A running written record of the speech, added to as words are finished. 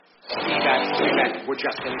We met. We're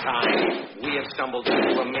just in time. We have stumbled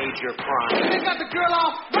into a major crime. They got the girl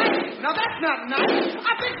all right. Now that's not nice.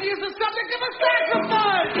 I think he is the subject of a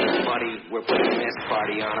sacrifice. Buddy, we're putting this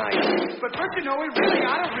party on ice. But first, you know, we really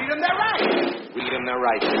ought to read them their rights. Read them their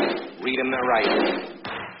rights. Read them their rights.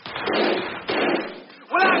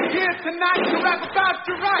 Well, I'm here tonight to rap about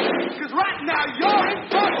your rights. Because right now you're in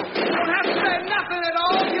trouble. Don't have to say nothing at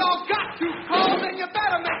all. Y'all got two calls and you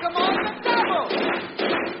better make them on the double.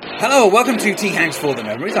 Hello, welcome to T. Hanks for the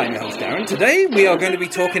Memories. I'm your host, Darren. Today we are going to be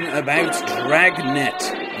talking about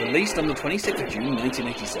Dragnet. Released on the 26th of June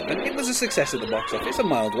 1987. It was a success at the box office, a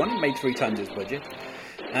mild one. It made 3 times its budget.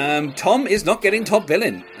 Tom is not getting top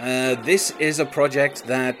billing. This is a project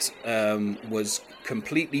that was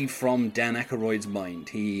completely from Dan Aykroyd's mind.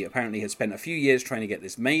 He apparently had spent a few years trying to get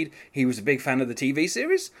this made. He was a big fan of the TV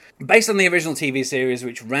series. Based on the original TV series,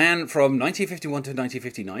 which ran from 1951 to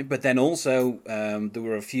 1959, but then also there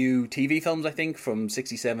were a few TV films, I think, from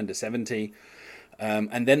 67 to 70.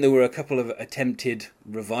 And then there were a couple of attempted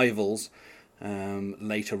revivals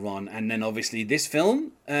later on. And then obviously this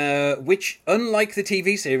film, which, unlike the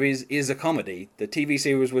TV series, is a comedy. The TV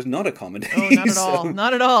series was not a comedy. Oh, not at all.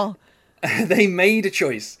 Not at all. They made a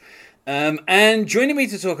choice. And joining me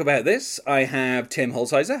to talk about this, I have Tim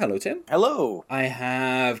Holzheiser. Hello, Tim. Hello. I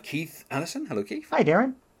have Keith Allison. Hello, Keith. Hi,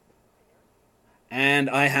 Darren. And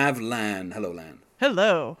I have Lan. Hello, Lan.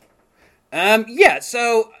 Hello. I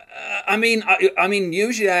mean,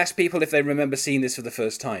 usually I ask people if they remember seeing this for the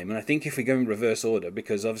first time, and I think if we go in reverse order,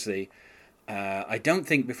 because obviously, I don't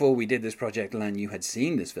think before we did this project, Lan, you had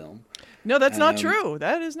seen this film. No, that's not true.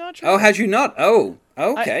 That is not true. Oh, had you not? Oh,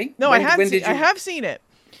 okay. I have seen it.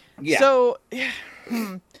 Yeah. So,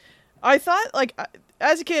 I thought, like,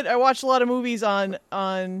 as a kid, I watched a lot of movies on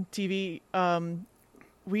TV.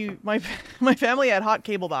 My family had hot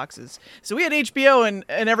cable boxes, so we had HBO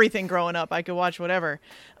and everything growing up. I could watch whatever,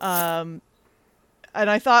 and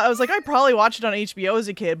I was like, I probably watched it on HBO as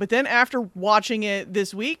a kid. But then after watching it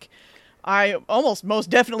this week, I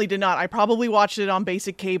most definitely did not. I probably watched it on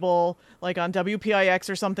basic cable, like on WPIX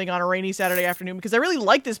or something on a rainy Saturday afternoon, because I really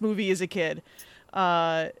liked this movie as a kid,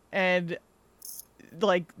 and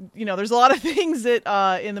like, you know, there's a lot of things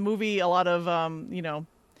that in the movie, a lot of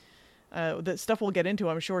the stuff we'll get into,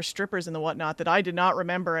 I'm sure, strippers and the whatnot, that I did not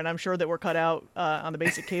remember, and I'm sure that were cut out on the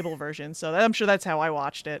basic cable version. So I'm sure that's how I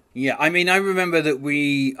watched it. Yeah, I mean, I remember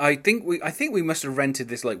that I think we must have rented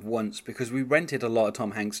this like once, because we rented a lot of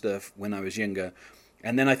Tom Hanks stuff when I was younger,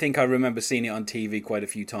 and then I think I remember seeing it on TV quite a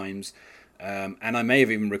few times, and I may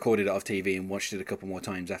have even recorded it off TV and watched it a couple more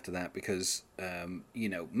times after that, because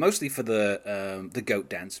mostly for the goat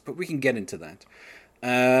dance, but we can get into that.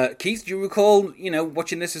 Keith, do you recall,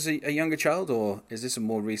 watching this as a younger child, or is this a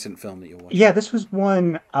more recent film that you're watching? Yeah, this was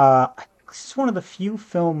one. This is one of the few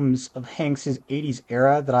films of Hanks's '80s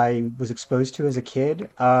era that I was exposed to as a kid.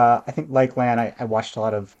 I think, like Lan, I watched a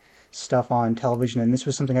lot of stuff on television, and this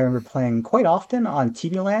was something I remember playing quite often on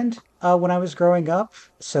TV Land when I was growing up.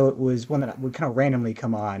 So it was one that would kind of randomly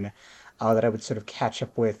come on that I would sort of catch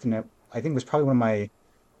up with, and I think it was probably one of my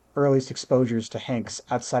earliest exposures to Hanks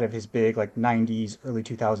outside of his big like 90s, early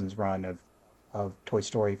 2000s run of Toy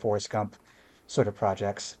Story, Forrest Gump sort of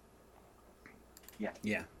projects. Yeah.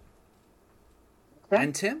 Okay.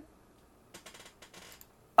 And Tim?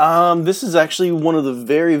 This is actually one of the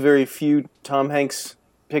very, very few Tom Hanks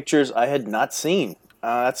pictures I had not seen.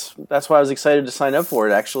 That's why I was excited to sign up for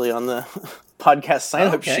it, actually, on the podcast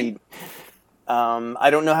sign-up sheet. I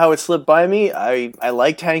don't know how it slipped by me. I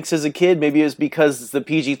liked Hanks as a kid. Maybe it was because the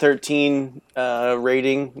PG-13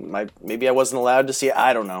 rating. Maybe I wasn't allowed to see it.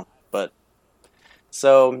 I don't know. But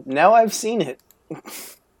so now I've seen it,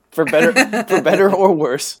 for better or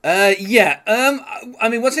worse. I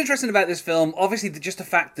mean, what's interesting about this film, obviously, just the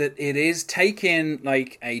fact that it is taking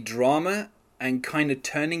like a drama and kind of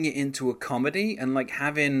turning it into a comedy, and like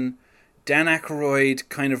having Dan Aykroyd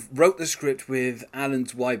kind of wrote the script with Alan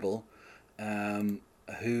Zweibel.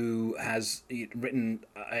 Who has written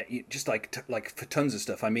just like for tons of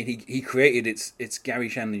stuff. I mean, he created it's Gary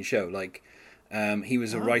Shandling show. Like, he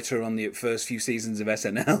was a writer on the first few seasons of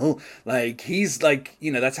SNL. Like, he's like,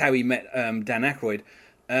 that's how he met Dan Aykroyd.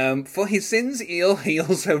 For his sins, he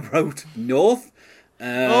also wrote North.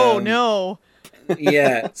 Oh no!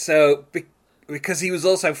 Yeah, so because he was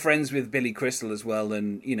also friends with Billy Crystal as well,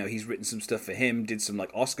 and he's written some stuff for him. Did some like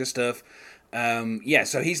Oscar stuff.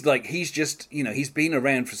 So he's just, he's been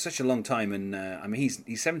around for such a long time, and I mean,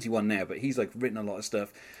 he's 71 now, but he's like written a lot of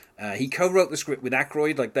stuff. He co-wrote the script with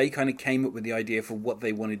Aykroyd. Like, they kind of came up with the idea for what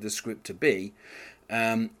they wanted the script to be,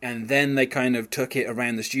 and then they kind of took it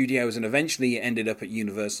around the studios, and eventually it ended up at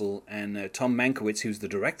Universal. And Tom Mankiewicz, who's the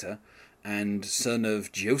director, and son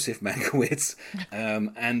of Joseph Mankiewicz,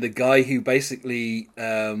 and the guy who basically,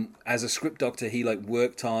 as a script doctor, he like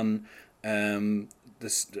worked on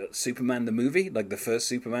Superman the movie, like the first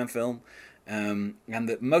Superman film, and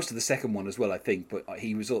most of the second one as well, I think. But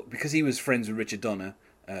he was because he was friends with Richard Donner,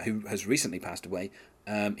 who has recently passed away.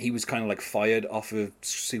 He was kind of like fired off of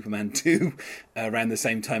Superman 2 around the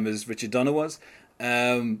same time as Richard Donner was.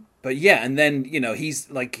 But yeah, and then he's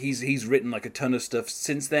written like a ton of stuff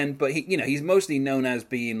since then. But he's mostly known as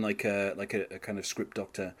being like a kind of script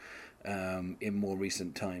doctor in more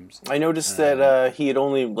recent times. I noticed that he had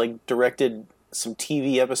only like directed some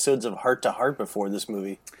TV episodes of Heart to Heart before this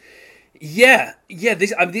movie. Yeah.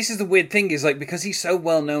 This is the weird thing is like because he's so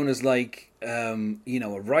well known as like a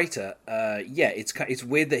writer. It's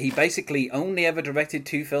weird that he basically only ever directed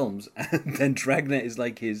 2 films, and then Dragnet is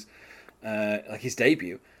like his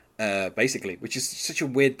debut. Basically, which is such a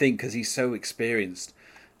weird thing because he's so experienced.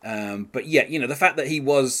 But yeah, the fact that he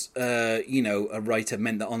was, a writer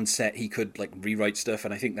meant that on set he could like rewrite stuff,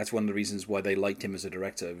 and I think that's one of the reasons why they liked him as a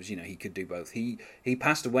director was he could do both. He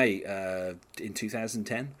passed away in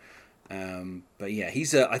 2010. But yeah,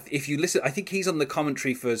 he's if you listen, I think he's on the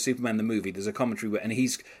commentary for Superman the movie. There's a commentary and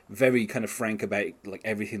he's very kind of frank about like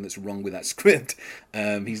everything that's wrong with that script.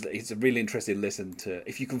 He's a really interesting listen to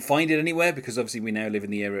if you can find it anywhere, because obviously we now live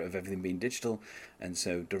in the era of everything being digital, and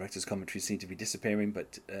so directors' commentaries seem to be disappearing.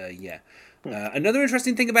 But another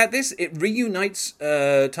interesting thing about this, it reunites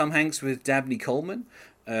Tom Hanks with Dabney Coleman,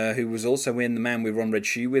 who was also in The Man with One Red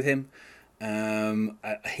Shoe with him.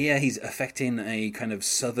 Here he's affecting a kind of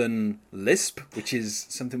southern lisp, which is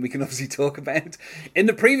something we can obviously talk about. In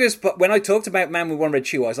the previous, but when I talked about Man with One Red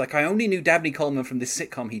Shoe, I was like, I only knew Dabney Coleman from this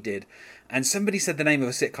sitcom he did, and somebody said the name of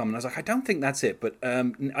a sitcom, and I was like, I don't think that's it, but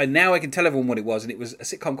now I can tell everyone what it was, and it was a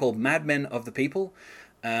sitcom called Mad Men of the People,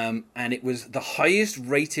 and it was the highest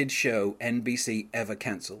rated show NBC ever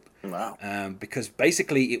cancelled. Wow. Because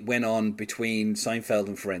basically it went on between Seinfeld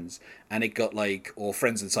and Friends, and it got or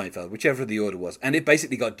Friends and Seinfeld, whichever the order was, and it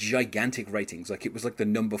basically got gigantic ratings. Like it was like the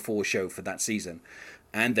number 4 show for that season,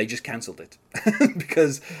 and they just cancelled it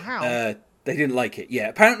because they didn't like it. Yeah,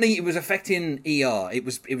 apparently it was affecting ER. It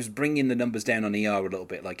was bringing the numbers down on ER a little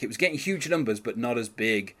bit. Like it was getting huge numbers, but not as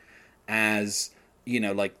big as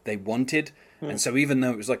like they wanted. And so even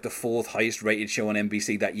though it was like the 4th highest rated show on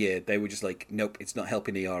NBC that year, they were just like, nope, it's not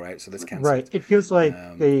helping ER out, so let's cancel Right. It feels like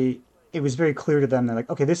it was very clear to them. They're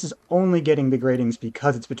like, okay, this is only getting big ratings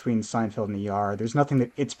because it's between Seinfeld and ER. There's nothing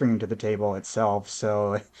that it's bringing to the table itself.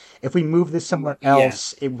 So if we move this somewhere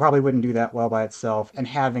else, it probably wouldn't do that well by itself. And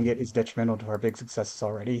having it is detrimental to our big successes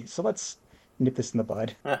already. So let's nip this in the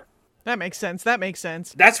bud. That makes sense.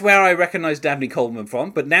 That's where I recognise Dabney Coleman from,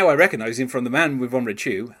 but now I recognise him from The Man with One Red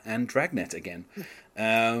Shoe and Dragnet again.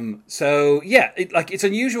 So yeah, it's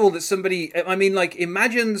unusual that somebody. I mean, like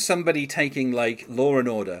imagine somebody taking like Law and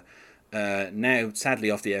Order, now sadly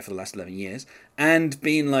off the air for the last 11 years, and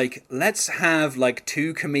being like, let's have like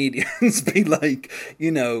 2 comedians be like,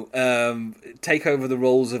 take over the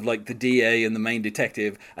roles of like the DA and the main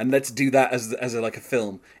detective, and let's do that as a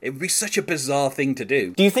film. It would be such a bizarre thing to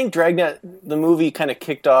do. Do you think Dragnet, the movie, kind of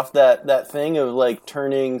kicked off that thing of like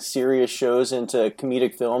turning serious shows into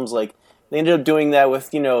comedic films? Like they ended up doing that with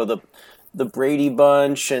the Brady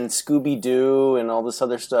Bunch and Scooby-Doo and all this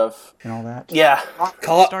other stuff. And all that. Yeah.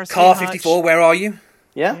 Car 54, where are you?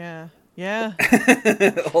 Yeah.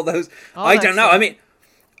 All those. I don't know. Stuff. I mean,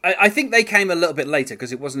 I think they came a little bit later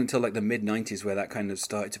because it wasn't until like the mid-90s where that kind of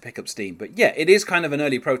started to pick up steam. But yeah, it is kind of an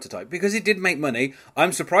early prototype because it did make money.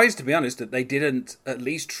 I'm surprised, to be honest, that they didn't at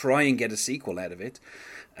least try and get a sequel out of it.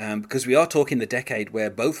 Because we are talking the decade where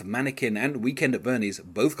both Mannequin and Weekend at Bernie's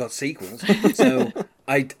both got sequels. So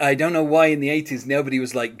I don't know why in the 80s nobody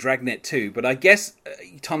was like Dragnet 2, but I guess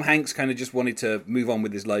Tom Hanks kind of just wanted to move on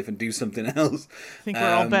with his life and do something else. I think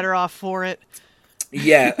we're all better off for it.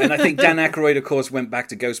 Yeah, and I think Dan Aykroyd, of course, went back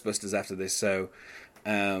to Ghostbusters after this, so...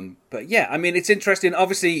 but yeah, I mean, it's interesting.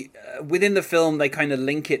 Obviously, within the film, they kind of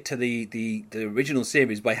link it to the original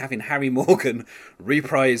series by having Harry Morgan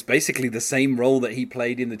reprise basically the same role that he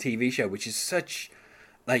played in the TV show, which is such,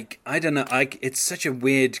 like, I don't know, it's such a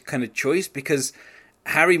weird kind of choice because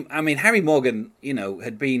Harry Morgan,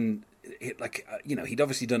 had been... he'd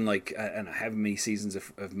obviously done like I don't know how many seasons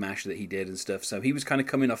of MASH that he did and stuff, so he was kind of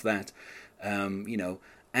coming off that,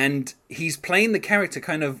 and he's playing the character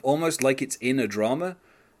kind of almost like it's in a drama,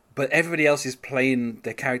 but everybody else is playing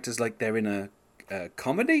their characters like they're in a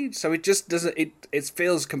comedy, so it just doesn't, it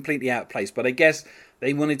feels completely out of place. But I guess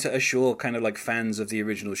they wanted to assure kind of like fans of the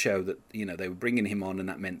original show that they were bringing him on, and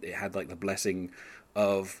that meant it had like the blessing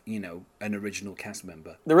of, you know, an original cast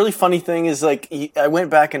member. The really funny thing is, like, I went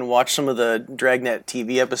back and watched some of the Dragnet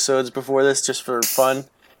TV episodes before this just for fun,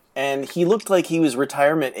 and he looked like he was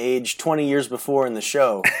retirement age 20 years before in the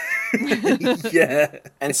show. Yeah.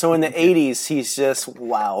 And so in the 80s, he's just,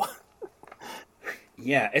 wow.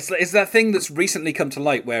 Yeah, it's that thing that's recently come to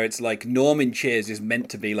light where it's like Norman Cheers is meant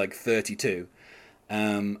to be like 32.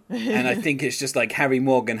 And I think it's just like Harry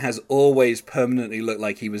Morgan has always permanently looked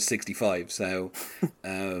like he was 65. So,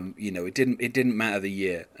 you know, it didn't matter the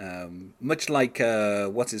year. Much like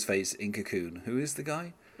what's his face in Cocoon? Who is the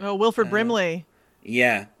guy? Oh, Wilford Brimley.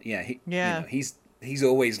 Yeah. Yeah. You know, he's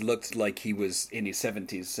always looked like he was in his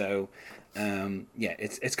 70s. So, yeah,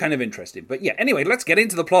 it's kind of interesting. But yeah, anyway, let's get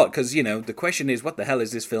into the plot because, you know, the question is, what the hell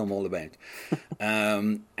is this film all about?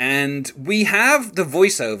 And we have the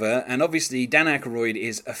voiceover, and obviously Dan Aykroyd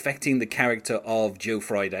is affecting the character of Joe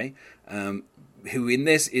Friday, who in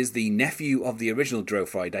this is the nephew of the original Joe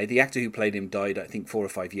Friday. The actor who played him died, I think, 4 or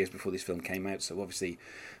 5 years before this film came out, so obviously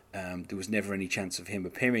there was never any chance of him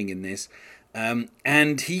appearing in this.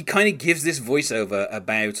 And he kind of gives this voiceover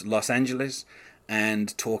about Los Angeles,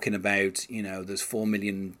 and talking about, you know, there's 4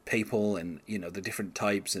 million people and, you know, the different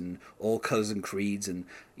types and all colours and creeds and,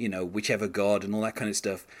 you know, whichever god and all that kind of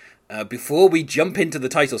stuff, before we jump into the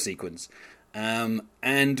title sequence. And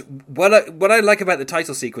what I like about the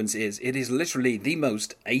title sequence is it is literally the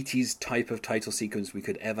most 80s type of title sequence we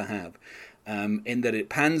could ever have, in that it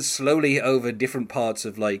pans slowly over different parts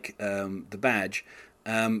of, like, the badge,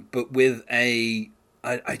 but with I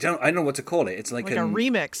don't know what to call it. It's like a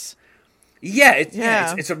remix. Yeah, it's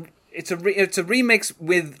a remix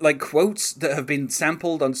with like quotes that have been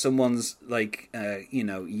sampled on someone's like you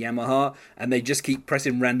know, Yamaha, and they just keep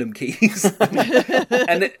pressing random keys,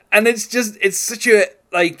 and it's such a,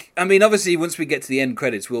 like, I mean, obviously once we get to the end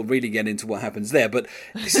credits we'll really get into what happens there, but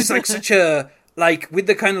this is like such a, like, with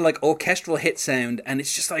the kind of like orchestral hit sound, and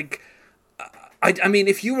it's just like, I mean,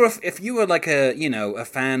 if you were like a, you know, a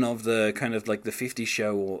fan of the kind of like the 50s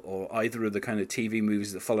show or either of the kind of TV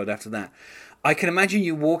movies that followed after that, I can imagine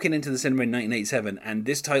you walking into the cinema in 1987 and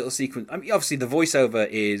this title sequence. I mean, obviously the voiceover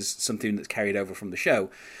is something that's carried over from the show,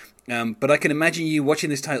 but I can imagine you watching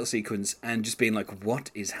this title sequence and just being like, "What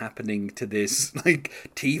is happening to this like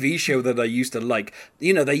TV show that I used to like?"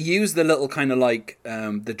 You know, they use the little kind of like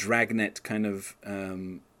the Dragnet kind of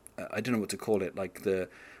I don't know what to call it, like the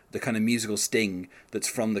kind of musical sting that's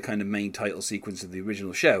from the kind of main title sequence of the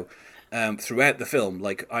original show, throughout the film.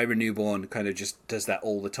 Like, Ira Newborn kind of just does that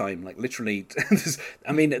all the time. Like, literally,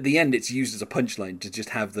 I mean, at the end it's used as a punchline to just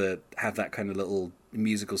have that kind of little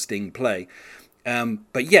musical sting play.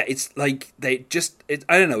 But yeah, it's like I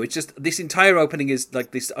don't know, it's just, this entire opening is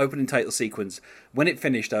like this opening title sequence. When it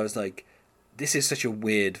finished, I was like, this is such a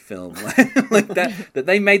weird film. Like that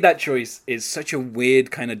they made that choice is such a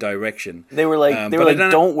weird kind of direction. They were like,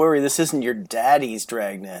 don't worry, this isn't your daddy's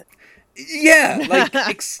Dragnet. Yeah, like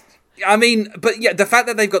I mean, but yeah, the fact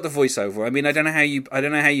that they've got the voiceover. I mean, I don't know how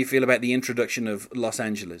you feel about the introduction of Los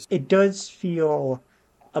Angeles. It does feel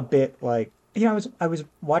a bit like, you know, I was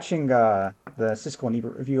watching the Siskel and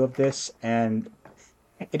Ebert review of this, and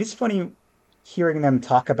it is funny hearing them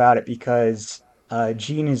talk about it because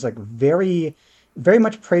Gene is like very, very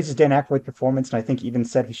much praises Dan Aykroyd's performance, and I think even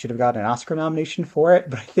said he should have gotten an Oscar nomination for it.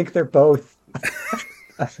 But I think they're both.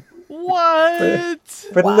 What?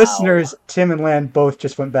 For the listeners, Tim and Lan both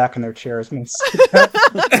just went back in their chairs. But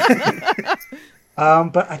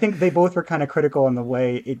I think they both were kind of critical in the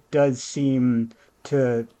way it does seem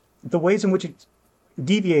to, the ways in which it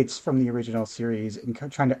deviates from the original series and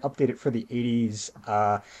trying to update it for the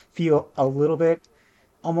 80s feel a little bit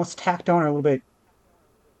almost tacked on or a little bit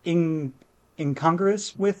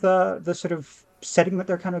incongruous with the sort of setting that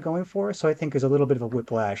they're kind of going for. So I think there's a little bit of a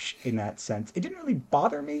whiplash in that sense. It didn't really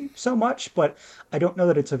bother me so much, but I don't know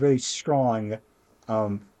that it's a really strong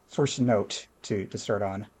first note to start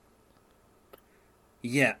on.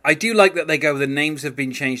 Yeah, I do like that they go, the names have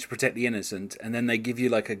been changed to protect the innocent, and then they give you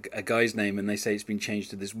like a guy's name and they say it's been changed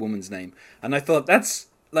to this woman's name. And I thought that's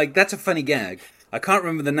a funny gag. I can't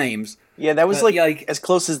remember the names. Yeah, that was like as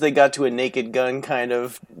close as they got to a Naked Gun kind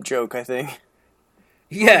of joke, I think.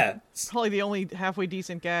 Yeah. Probably the only halfway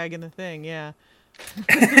decent gag in the thing, yeah.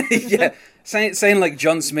 Yeah. Saying like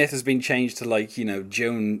John Smith has been changed to like, you know,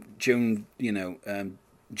 Joan, Joan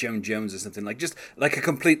Jones or something, like just like a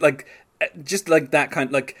complete, like, just like that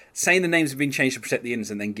kind, like saying the names have been changed to protect the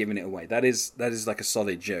innocent and then giving it away. That is like a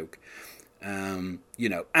solid joke. You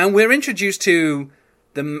know, and we're introduced to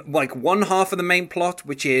the, like, one half of the main plot,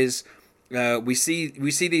 which is we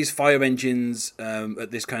see these fire engines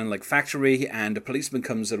at this kind of like factory, and a policeman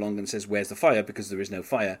comes along and says, "Where's the fire?" Because there is no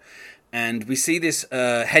fire. And we see this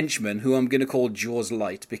henchman, who I'm going to call Jaws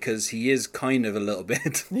Light, because he is kind of a little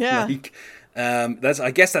bit like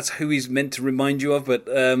I guess that's who he's meant to remind you of. But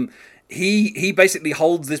he basically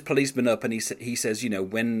holds this policeman up, and he says,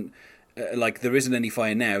 when like there isn't any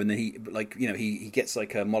fire now, and then he gets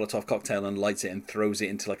like a Molotov cocktail and lights it and throws it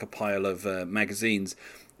into like a pile of magazines,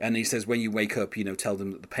 and he says, when you wake up, tell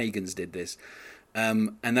them that the pagans did this,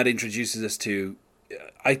 and that introduces us to,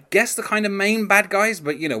 I guess, the kind of main bad guys,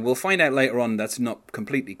 but we'll find out later on that's not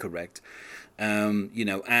completely correct.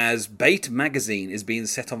 As Bait magazine is being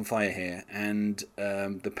set on fire here, and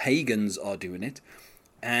the pagans are doing it,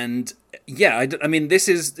 and I mean this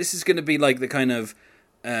is going to be like the kind of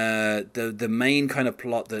the main kind of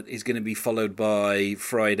plot that is going to be followed by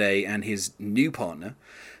Friday and his new partner,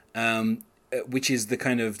 which is the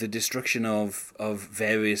kind of the destruction of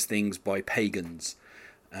various things by pagans.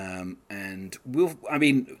 And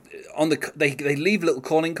they leave little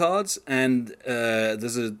calling cards, and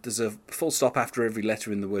there's a full stop after every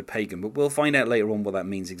letter in the word pagan, but we'll find out later on what that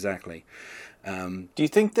means exactly. Do you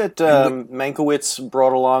think that Mankiewicz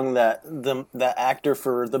brought along that actor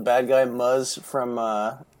for the bad guy Muzz from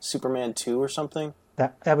Superman 2 or something?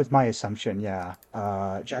 That was my assumption. Yeah,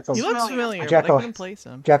 Jacko. He looks familiar. But I couldn't place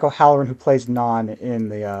him. Jack O'Halloran, who plays Non in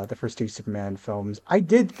the first two Superman films. I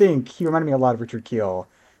did think he reminded me a lot of Richard Kiel.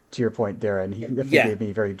 To your point, Darren, he definitely gave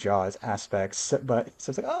me very Jaws aspects. But so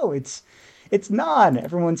it's like, oh, it's Non,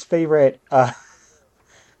 everyone's favorite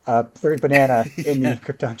third banana in the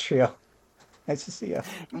Krypton trio. Nice to see you.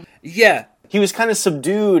 Yeah. He was kind of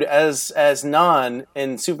subdued as Non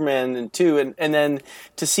in Superman 2, and then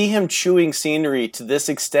to see him chewing scenery to this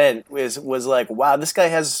extent was like, wow, this guy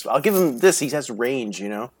has. I'll give him this. He has range,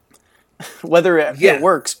 whether it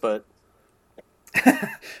works, but.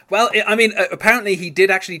 Well, I mean, apparently he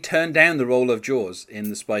did actually turn down the role of Jaws in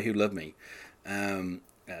The Spy Who Loved Me.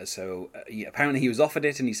 Apparently he was offered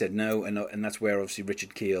it and he said no, and that's where obviously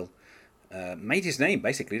Richard Kiel made his name,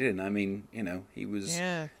 basically, didn't he? I mean, he was,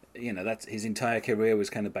 that's his entire career was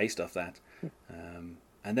kind of based off that.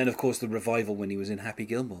 And then, of course, the revival when he was in Happy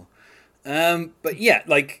Gilmore. But yeah,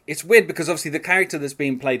 like, it's weird because obviously the character that's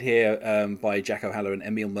being played here by Jack O'Halloran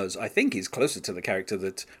and Emil Muzz, I think is closer to the character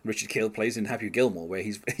that Richard Kiel plays in Happy Gilmore, where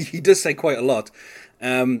he does say quite a lot.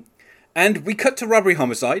 And we cut to robbery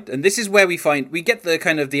homicide, and this is where we get the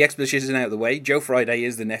kind of the exposition out of the way. Joe Friday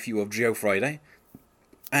is the nephew of Joe Friday,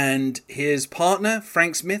 and his partner,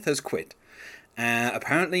 Frank Smith, has quit.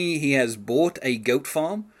 Apparently he has bought a goat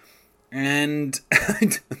farm. And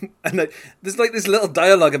there's like this little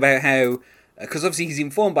dialogue about how, because obviously he's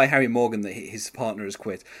informed by Harry Morgan that his partner has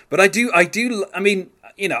quit. But I mean,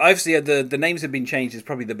 obviously the names have been changed is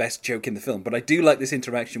probably the best joke in the film. But I do like this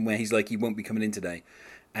interaction where he's like, he won't be coming in today.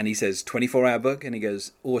 And he says, 24-hour bug? And he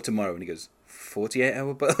goes, or tomorrow? And he goes,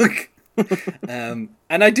 48-hour bug? And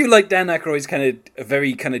I do like Dan Aykroyd's kind of a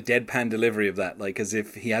very kind of deadpan delivery of that, like as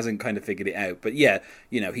if he hasn't kind of figured it out. But yeah,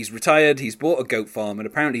 he's retired, he's bought a goat farm, and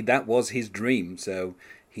apparently that was his dream. So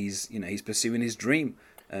he's pursuing his dream.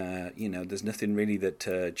 There's nothing really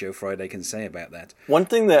that Joe Friday can say about that. One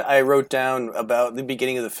thing that I wrote down about the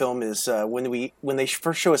beginning of the film is when they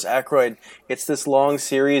first show us Aykroyd, it's this long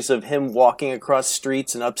series of him walking across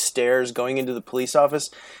streets and upstairs, going into the police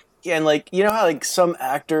office. Yeah, and like, how like some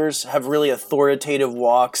actors have really authoritative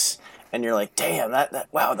walks, and you're like, damn, that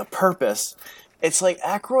wow, the purpose. It's like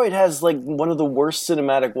Aykroyd has like one of the worst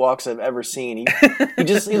cinematic walks I've ever seen.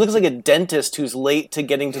 He looks like a dentist who's late to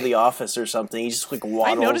getting to the office or something. He just like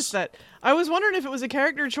waddles. I noticed that. I was wondering if it was a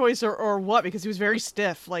character choice or what, because he was very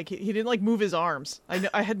stiff. Like he didn't like move his arms.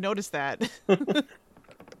 I had noticed that.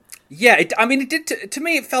 Yeah, it did. To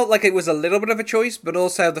me, it felt like it was a little bit of a choice, but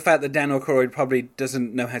also the fact that Dan Aykroyd probably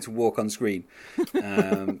doesn't know how to walk on screen.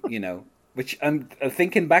 Which I'm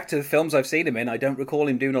thinking back to the films I've seen him in, I don't recall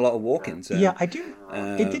him doing a lot of walking. So. Yeah, I do.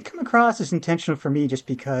 It did come across as intentional for me just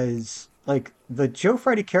because, like, the Joe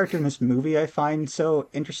Friday character in this movie I find so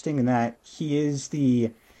interesting in that he is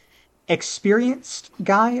the experienced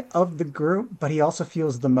guy of the group, but he also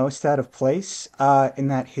feels the most out of place in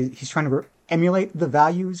that he's trying to emulate the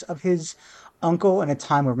values of his uncle in a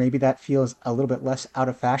time where maybe that feels a little bit less out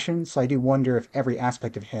of fashion. So I do wonder if every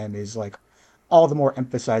aspect of him is like all the more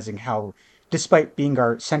emphasizing how, despite being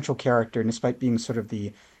our central character and despite being sort of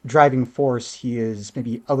the driving force, he is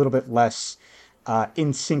maybe a little bit less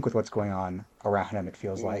in sync with what's going on around him, it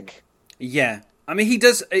feels like. Yeah. I mean, he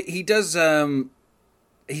does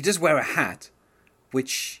wear a hat,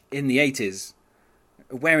 which in the 80s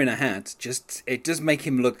wearing a hat, it does make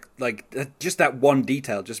him look like just that one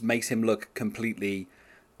detail just makes him look completely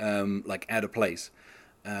like out of place.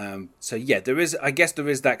 So yeah, I guess there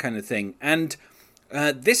is that kind of thing, and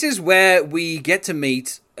this is where we get to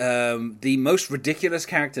meet the most ridiculous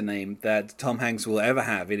character name that Tom Hanks will ever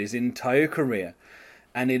have in his entire career,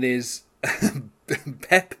 and it is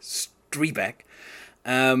Pep Streebek.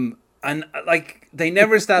 And like they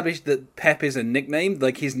never established that Pep is a nickname.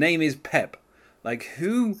 Like his name is Pep. Like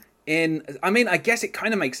who in? I mean, I guess it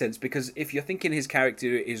kind of makes sense because if you're thinking his character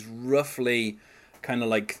is roughly kind of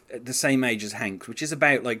like the same age as Hanks, which is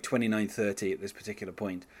about like 29, 30 at this particular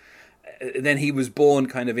point. Then he was born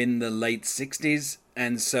kind of in the late 60s,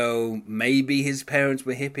 and so maybe his parents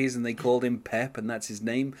were hippies and they called him Pep, and that's his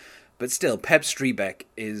name. But still, Pep Streebek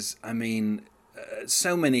is, I mean,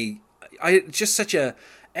 so many. Just such a.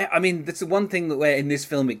 I mean, that's the one thing that where in this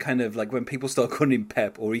film it kind of like when people start calling him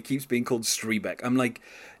Pep or he keeps being called Streebek, I'm like,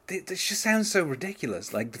 this just sounds so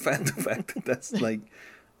ridiculous. Like the fact that that's like.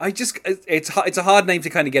 It's a hard name to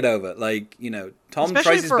kind of get over. Like, you know, Tom Especially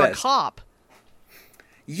tries his for best. a cop.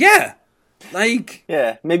 Yeah. Like...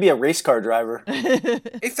 Yeah, maybe a race car driver.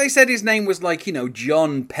 If they said his name was like, you know,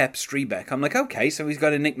 John Pep Streebek, I'm like, okay, so he's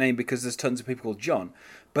got a nickname because there's tons of people called John.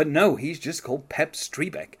 But no, he's just called Pep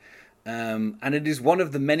Streebek. And it is one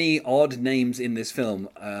of the many odd names in this film.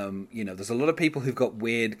 You know, there's a lot of people who've got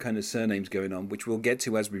weird kind of surnames going on, which we'll get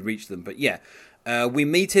to as we reach them. But yeah, we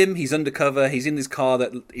meet him. He's undercover. He's in this car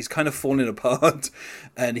that is kind of falling apart.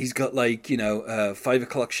 And he's got like, you know, 5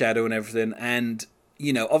 o'clock shadow and everything. And,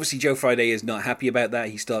 you know, obviously Joe Friday is not happy about that.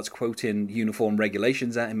 He starts quoting uniform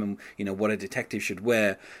regulations at him and, you know, what a detective should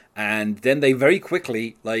wear. And then they very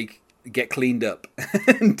quickly, like, get cleaned up.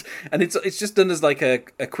 and it's just done as like a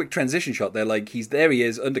quick transition shot. They're like, he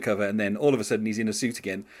is undercover, and then all of a sudden he's in a suit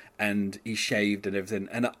again and he's shaved and everything.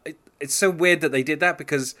 And it's so weird that they did that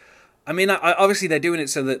because I mean, obviously they're doing it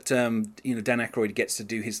so that you know, Dan Aykroyd gets to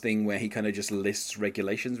do his thing where he kind of just lists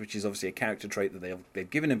regulations, which is obviously a character trait that they've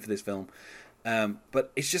given him for this film.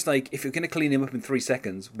 But it's just like, if you're going to clean him up in 3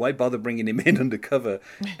 seconds, why bother bringing him in undercover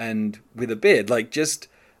and with a beard? Like, just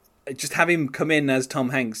have him come in as Tom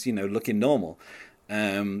Hanks, you know, looking normal.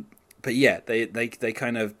 But yeah, they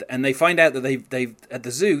kind of, and they find out that they've at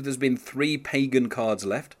the zoo there's been 3 pagan cards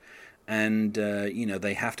left, and you know,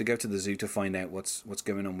 they have to go to the zoo to find out what's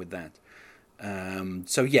going on with that.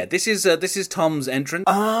 So yeah, this is Tom's entrance.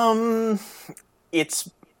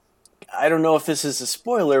 It's, I don't know if this is a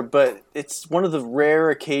spoiler, but it's one of the rare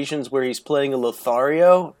occasions where he's playing a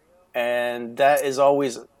Lothario, and that is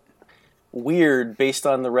always weird based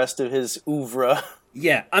on the rest of his oeuvre.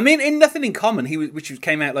 Yeah, I mean, in Nothing in Common, which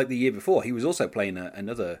came out like the year before, he was also playing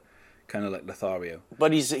another kind of like Lothario.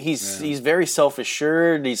 But he's very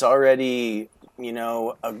self-assured. He's already, you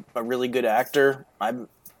know, a really good actor. I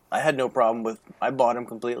had no problem with. I bought him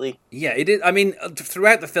completely. Yeah, it is. I mean,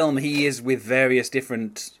 throughout the film, he is with various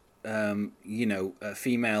different, you know,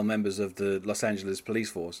 female members of the Los Angeles police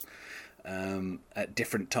force at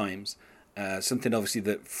different times. Something obviously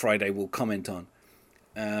that Friday will comment on.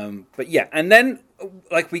 But yeah, and then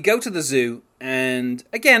like we go to the zoo, and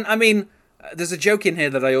again, I mean, there's a joke in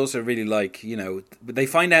here that I also really like. You know, they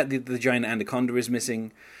find out the giant anaconda is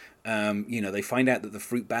missing. You know, they find out that the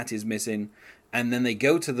fruit bat is missing, and then they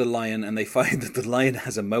go to the lion and they find that the lion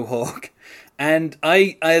has a mohawk. And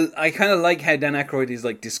I kind of like how Dan Aykroyd is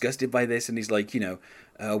like disgusted by this, and he's like, you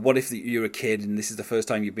know, what if you're a kid and this is the first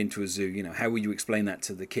time you've been to a zoo? You know, how will you explain that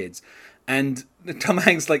to the kids? And Tom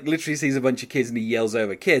Hanks like literally sees a bunch of kids and he yells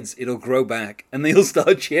over, "Kids, it'll grow back," and they all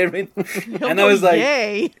start cheering. And I was like,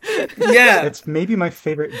 "Yay!" Yeah, it's maybe my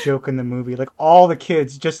favorite joke in the movie. Like all the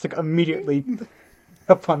kids just like immediately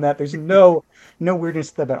up on that. There's no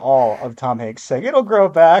weirdness to them at all of Tom Hanks saying it'll grow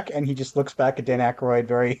back, and he just looks back at Dan Aykroyd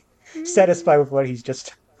very satisfied with what he's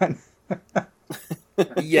just done.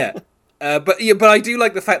 Yeah. But I do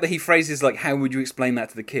like the fact that he phrases like, "How would you explain that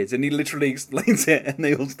to the kids?" And he literally explains it, and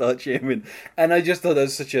they all start cheering. And I just thought that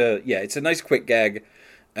was such a it's a nice quick gag.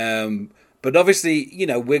 But obviously, you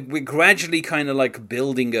know, we're gradually kind of like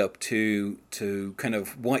building up to kind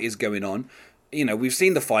of what is going on. You know, we've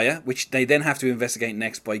seen the fire, which they then have to investigate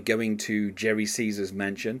next by going to Jerry Caesar's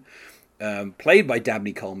mansion, played by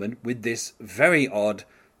Dabney Coleman, with this very odd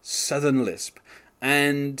Southern lisp.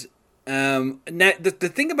 And now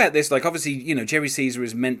the thing about this, like obviously, you know, Jerry Caesar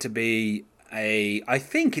is meant to be I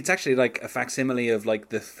think it's actually like a facsimile of like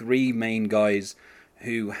the 3 main guys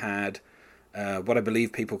who had what I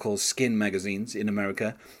believe people call skin magazines in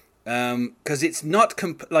America. Because it's not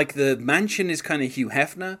like the mansion is kind of Hugh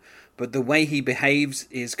Hefner, but the way he behaves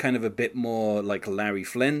is kind of a bit more like Larry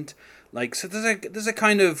Flint. Like, so there's a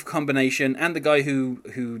kind of combination, and the guy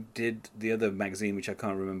who did the other magazine, which I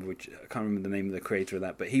can't remember the name of the creator of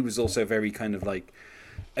that, but he was also very kind of like,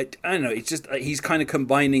 I don't know, it's just he's kind of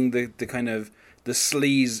combining the kind of the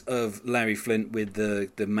sleaze of Larry Flint with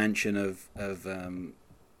the mansion of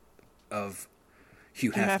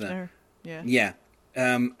Hugh Hefner. Yeah. Yeah.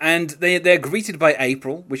 And they're greeted by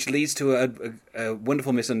April, which leads to a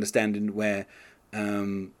wonderful misunderstanding where,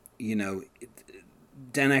 you know,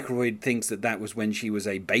 Dan Aykroyd thinks that was when she was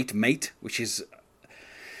a bait mate, which is,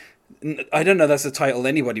 I don't know, that's a title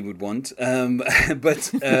anybody would want.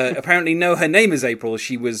 But apparently, no, her name is April.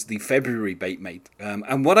 She was the February bait mate.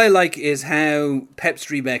 And what I like is how Pep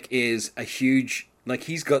Streebek is a huge, like,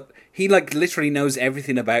 he like literally knows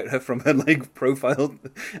everything about her from her like profile,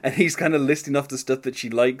 and he's kind of listing off the stuff that she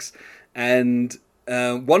likes. And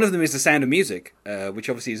one of them is The Sound of Music, which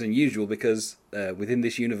obviously is unusual because within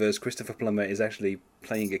this universe, Christopher Plummer is actually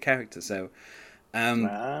playing a character. So,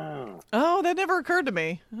 Wow. Oh, that never occurred to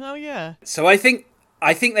me. Oh, yeah. so I think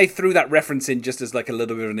they threw that reference in just as like a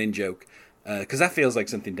little bit of an in joke, because that feels like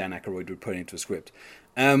something Dan Aykroyd would put into a script.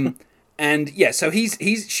 And yeah, so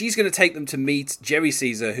she's going to take them to meet Jerry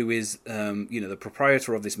Caesar, who is you know, the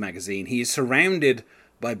proprietor of this magazine. He is surrounded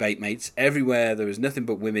by bait mates everywhere. There is nothing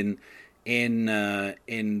but women in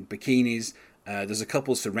bikinis. There's a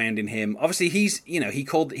couple surrounding him. Obviously, he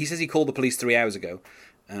says he called the police 3 hours ago,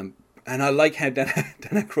 and I like how Dan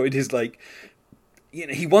Aykroyd is like, you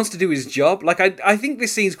know, he wants to do his job. Like, I think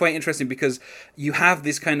this scene's quite interesting because you have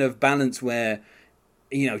this kind of balance where,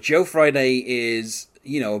 you know, Joe Friday is,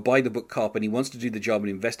 you know, a by-the-book cop, and he wants to do the job and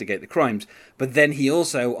investigate the crimes, but then he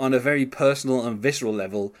also, on a very personal and visceral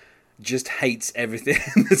level, just hates everything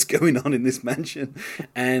that's going on in this mansion.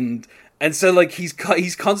 And so, like, he's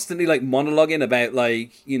constantly, like, monologuing about,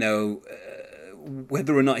 like, you know,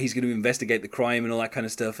 whether or not he's going to investigate the crime and all that kind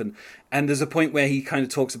of stuff. And there's a point where he kind of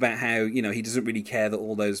talks about how, you know, he doesn't really care that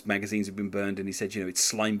all those magazines have been burned, and he said, you know, it's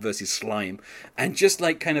slime versus slime. And just,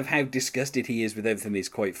 like, kind of how disgusted he is with everything is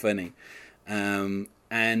quite funny. And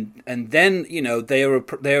then, you know, they are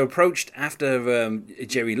approached after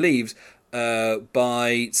Jerry leaves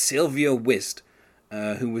by Sylvia Wist,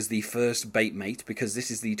 who was the first bait mate, because this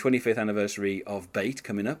is the 25th anniversary of Bait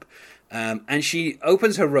coming up. And she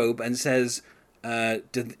opens her robe and says,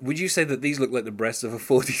 would you say that these look like the breasts of a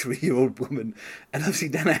 43-year-old woman? And obviously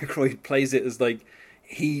Dan Aykroyd plays it as like,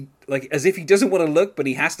 as if he doesn't want to look, but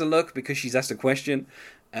he has to look because she's asked a question.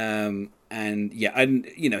 And yeah, and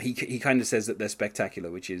you know, he kind of says that they're spectacular,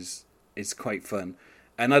 which is quite fun.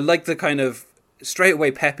 And I like the kind of straight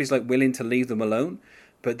away Pep is like willing to leave them alone,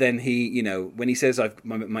 but then he, you know, when he says I've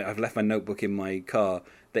left my notebook in my car,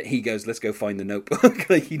 that he goes, let's go find the notebook.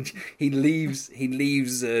 Like he leaves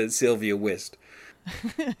Sylvia Wist.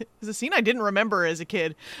 It's a scene I didn't remember as a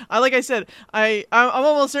kid. Like I said, I'm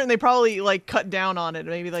almost certain they probably like cut down on it.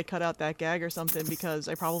 Maybe like cut out that gag or something, because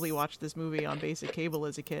I probably watched this movie on basic cable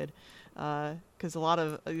as a kid. Because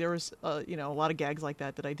there was you know, a lot of gags like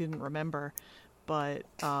that I didn't remember. But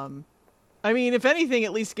I mean, if anything,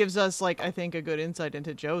 at least gives us like, I think, a good insight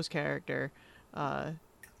into Joe's character.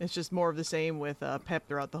 It's just more of the same with Pep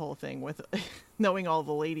throughout the whole thing, with knowing all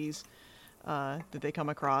the ladies that they come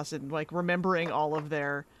across and like remembering all of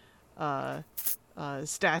their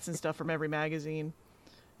stats and stuff from every magazine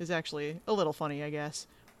is actually a little funny, I guess.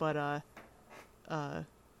 But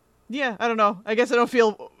yeah, I don't know. I guess I don't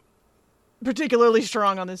feel particularly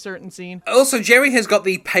strong on this certain scene. Also, Jerry has got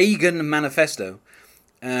the Pagan Manifesto,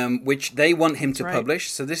 which they want him to publish.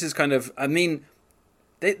 So this is kind of, I mean,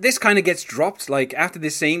 this kind of gets dropped. Like, after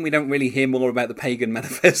this scene, we don't really hear more about the Pagan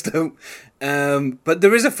Manifesto. But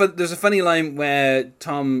there's a funny line where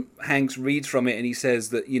Tom Hanks reads from it, and he says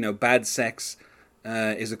that, you know, bad sex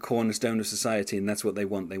is a cornerstone of society, and that's what they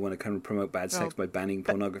want. They want to kind of promote bad sex by banning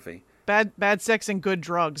pornography. Bad sex and good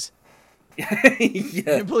drugs.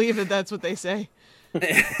 Yeah. I believe that's what they say.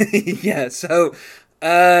 Yeah. So,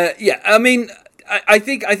 yeah. I mean, I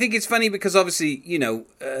think it's funny because obviously, you know,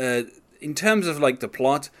 in terms of like the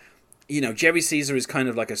plot, you know, Jerry Caesar is kind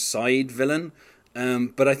of like a side villain,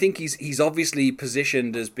 but I think he's obviously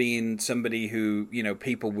positioned as being somebody who, you know,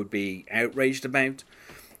 people would be outraged about.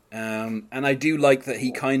 And I do like that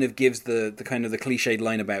he kind of gives the kind of the cliched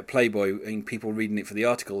line about Playboy and people reading it for the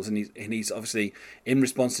articles, and he's obviously, in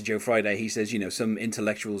response to Joe Friday, he says, you know, some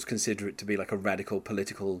intellectuals consider it to be like a radical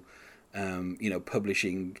political, you know,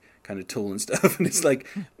 publishing kind of tool and stuff, and it's like,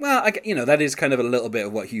 well, you know, that is kind of a little bit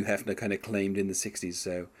of what Hugh Hefner kind of claimed in the 60s,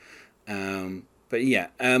 so, but yeah,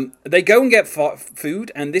 they go and get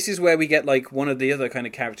food, and this is where we get like one of the other kind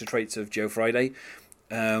of character traits of Joe Friday.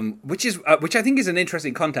 which I think is an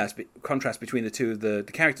interesting contrast between the two of the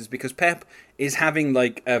characters, because Pep is having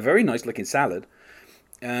like a very nice looking salad,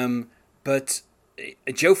 but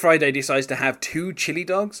Joe Friday decides to have 2 chili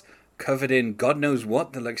dogs covered in God knows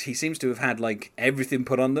what. Like, he seems to have had like everything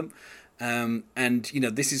put on them, and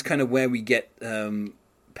this is kind of where we get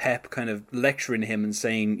Pep kind of lecturing him and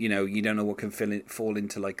saying, you don't know what can fall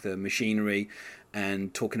into like the machinery,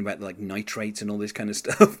 and talking about like nitrates and all this kind of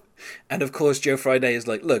stuff. And of course Joe Friday is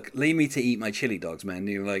like, look, leave me to eat my chili dogs, man.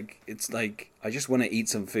 It's like, I just want to eat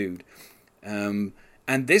some food. And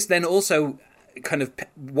this then also kind of,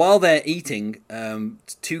 while they're eating,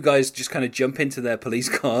 2 guys just kind of jump into their police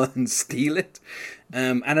car and steal it.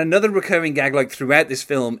 And another recurring gag like throughout this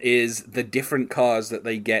film is the different cars that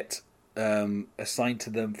they get assigned to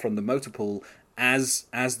them from the motor pool as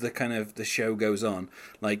the kind of the show goes on.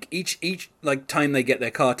 Like each like time they get their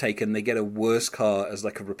car taken, they get a worse car as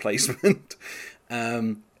like a replacement.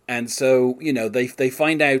 And so they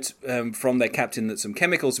find out from their captain that some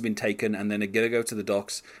chemicals have been taken, and then they're gonna go to the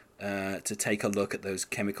docks to take a look at those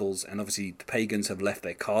chemicals. And obviously the pagans have left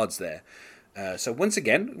their cards there. So once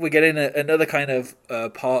again, we're getting another kind of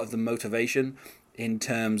part of the motivation in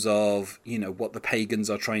terms of what the pagans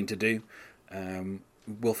are trying to do.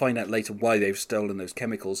 We'll find out later why they've stolen those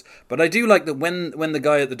chemicals. But I do like that when the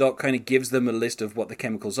guy at the dock kind of gives them a list of what the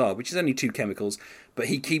chemicals are, which is only 2 chemicals, but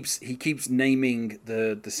he keeps naming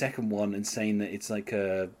the second one and saying that it's like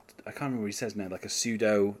I can't remember what he says now, like a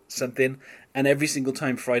pseudo something. And every single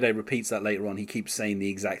time Friday repeats that later on, he keeps saying the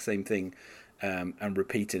exact same thing and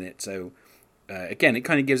repeating it. So again, it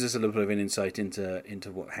kind of gives us a little bit of an insight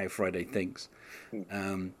into how Friday thinks.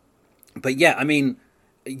 But yeah, I mean,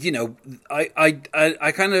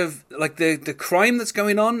 I kind of like the crime that's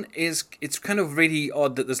going on it's kind of really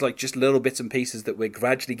odd that there's like just little bits and pieces that we're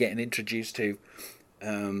gradually getting introduced to,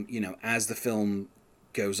 as the film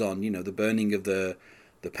goes on. The burning of the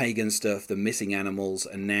pagan stuff, the missing animals,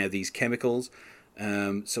 and now these chemicals.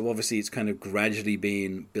 So obviously it's kind of gradually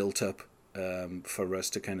being built up for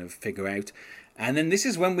us to kind of figure out. And then this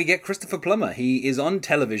is when we get Christopher Plummer. He is on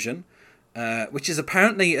television. Which is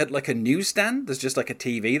apparently at like a newsstand. There's just like a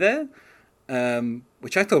TV there,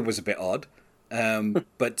 which I thought was a bit odd.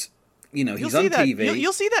 But he's on TV.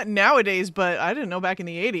 You'll see that nowadays, but I didn't know back in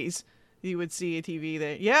the 80s you would see a TV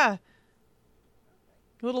there. Yeah,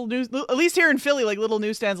 little news. At least here in Philly, like little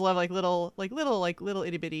newsstands will have like little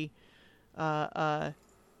itty bitty. Some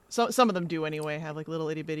of them do anyway. Have like little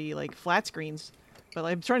itty bitty like flat screens. But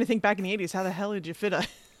I'm trying to think back in the 80s, how the hell did you fit a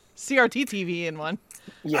CRT TV in one?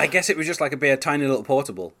 Yeah. I guess it was just like a tiny little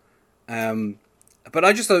portable. But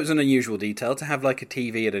I just thought it was an unusual detail to have like a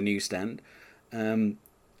TV at a newsstand. And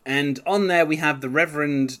on there we have the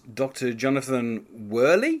Reverend Dr. Jonathan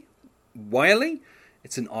Worley.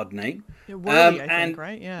 It's an odd name. Yeah, Worley, I think,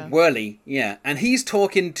 right? Yeah. Worley, yeah. And he's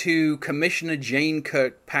talking to Commissioner Jane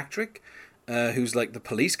Kirkpatrick, who's like the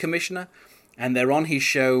police commissioner. And they're on his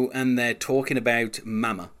show and they're talking about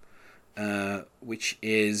MAMA, which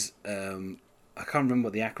is... I can't remember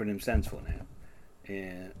what the acronym stands for now.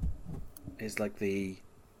 It's like the...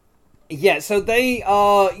 Yeah, so they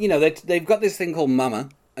are, they've got this thing called MAMA,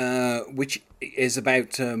 which is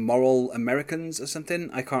about moral Americans or something.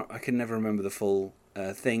 I can never remember the full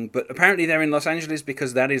thing, but apparently they're in Los Angeles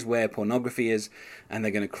because that is where pornography is, and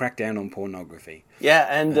they're going to crack down on pornography. Yeah,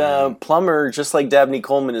 and Plummer, just like Dabney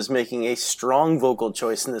Coleman, is making a strong vocal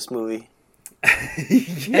choice in this movie.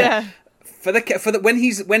 Yeah. For the when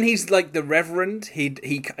he's like the Reverend, he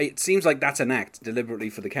it seems like that's an act deliberately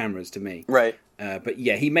for the cameras to me. Right. But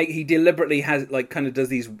yeah, he deliberately has like kind of does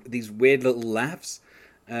these weird little laughs,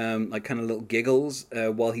 like kind of little giggles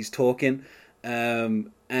while he's talking.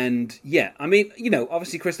 And yeah, I mean,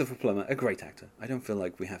 obviously Christopher Plummer, a great actor. I don't feel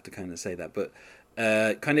like we have to kind of say that, but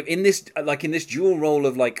kind of in this dual role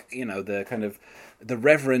of like, the kind of the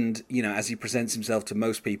Reverend, as he presents himself to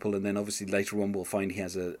most people, and then obviously later on we'll find he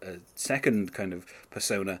has a second kind of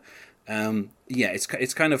persona.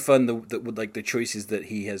 It's kind of fun that like the choices that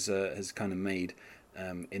he has kind of made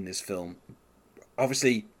in this film.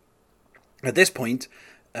 Obviously, at this point,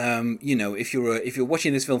 if you're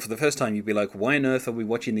watching this film for the first time, you'd be like, why on earth are we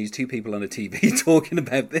watching these 2 people on a TV talking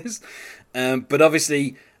about this? But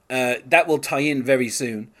obviously, that will tie in very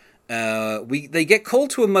soon. They get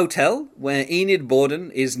called to a motel where Enid Borden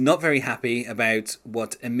is not very happy about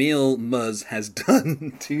what Emil Muzz has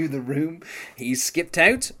done to the room. He's skipped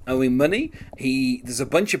out, owing money. There's a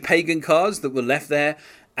bunch of pagan cars that were left there,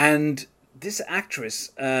 and this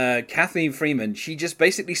actress, Kathleen Freeman, she just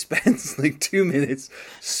basically spends like 2 minutes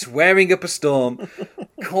swearing up a storm,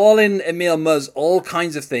 calling Emil Muzz all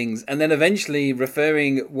kinds of things, and then eventually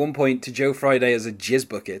referring at one point to Joe Friday as a jizz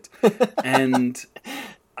bucket. And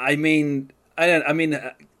I mean,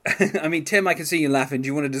 Tim, I can see you laughing. Do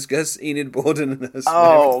you want to discuss Enid Borden and her swearing?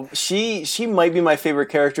 Oh, she might be my favorite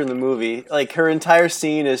character in the movie. Like, her entire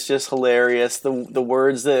scene is just hilarious. The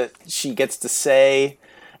words that she gets to say.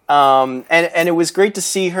 And it was great to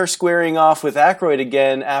see her squaring off with Aykroyd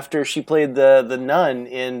again after she played the nun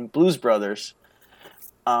in Blues Brothers.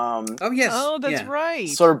 Oh, yes. Oh, that's right.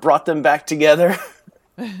 Sort of brought them back together.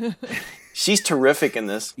 She's terrific in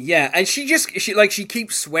this. Yeah, and she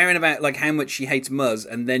keeps swearing about like how much she hates Muzz,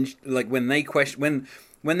 and then like when they question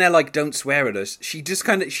when they're like don't swear at us, she just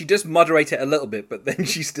moderate it a little bit, but then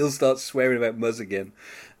she still starts swearing about Muzz again,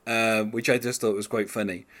 which I just thought was quite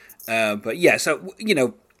funny. But yeah, so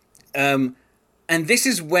and this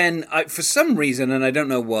is when for some reason, and I don't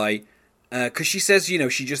know why, because she says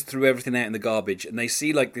she just threw everything out in the garbage, and they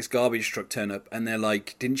see like this garbage truck turn up, and they're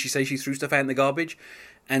like, didn't she say she threw stuff out in the garbage?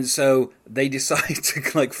 And so they decide to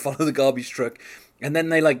like follow the garbage truck, and then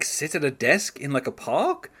they like sit at a desk in like a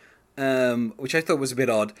park, which I thought was a bit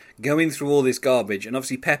odd, going through all this garbage. And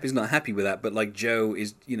obviously Pep is not happy with that, but like Joe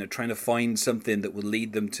is trying to find something that will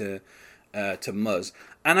lead them to Muzz.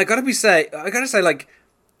 And I gotta say like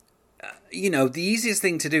the easiest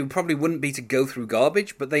thing to do probably wouldn't be to go through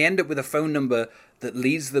garbage, but they end up with a phone number that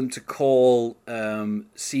leads them to call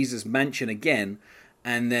Caesar's mansion again.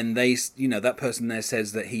 And then they, that person there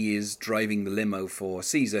says that he is driving the limo for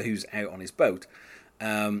Caesar, who's out on his boat.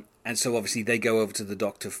 And so obviously they go over to the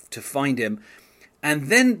dock to find him. And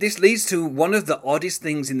then this leads to one of the oddest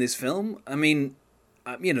things in this film. I mean,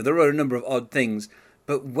 there are a number of odd things.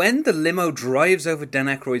 But when the limo drives over Dan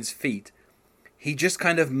Aykroyd's feet, he just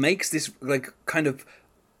kind of makes this, like, kind of...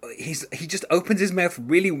 He just opens his mouth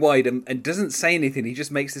really wide and doesn't say anything. He just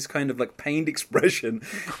makes this kind of like pained expression,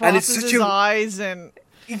 crosses and it's such his eyes and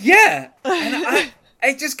and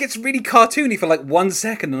it just gets really cartoony for like 1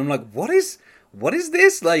 second, and I'm like, what is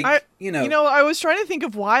this? Like, I was trying to think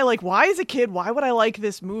of why as a kid, why would I like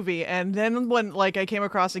this movie? And then when like I came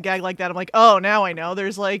across a gag like that, I'm like, oh, now I know.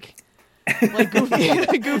 There's like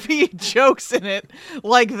goofy jokes in it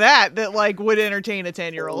like that like would entertain a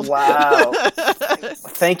 10-year-old. Wow.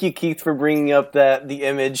 Thank you, Keith, for bringing up the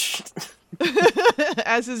image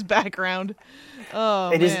as his background.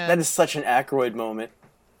 Oh, that is such an Aykroyd moment.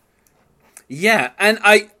 Yeah, and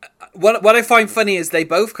what I find funny is they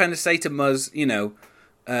both kind of say to Muzz,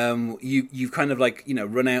 you've kind of like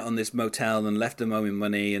run out on this motel and left them owing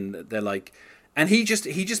money, and they're like, and he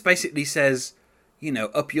just basically says,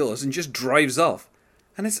 up yours, and just drives off.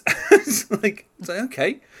 And it's like,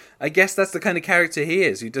 okay, I guess that's the kind of character he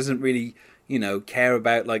is, who doesn't really, care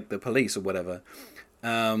about like the police or whatever.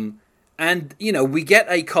 And, we get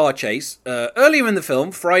a car chase. Earlier in the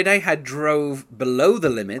film, Friday had drove below the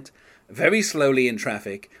limit, very slowly in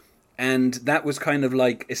traffic, and that was kind of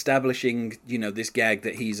like establishing, this gag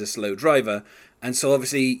that he's a slow driver. And so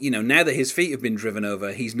obviously, now that his feet have been driven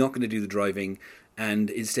over, he's not going to do the driving, and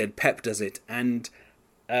instead Pep does it. And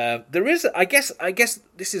there is, I guess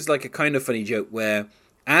this is like a kind of funny joke where,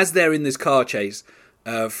 as they're in this car chase,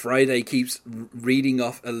 Friday keeps reading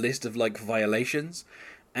off a list of like violations,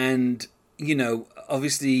 and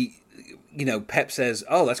obviously, Pep says,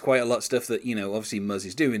 "Oh, that's quite a lot of stuff that obviously Muzz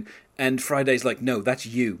is doing," and Friday's like, "No, that's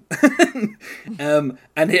you." And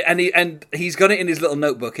he's got it in his little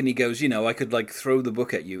notebook, and he goes, "I could like throw the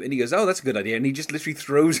book at you," and he goes, "Oh, that's a good idea," and he just literally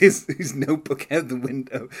throws his notebook out the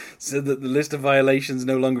window so that the list of violations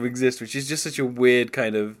no longer exists, which is just such a weird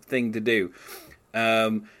kind of thing to do.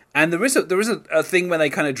 And there is a thing where they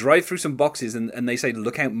kind of drive through some boxes and they say,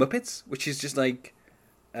 "Look out, Muppets," which is just like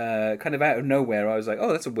kind of out of nowhere. I was like,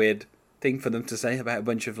 oh, that's a weird thing for them to say about a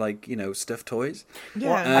bunch of like stuffed toys.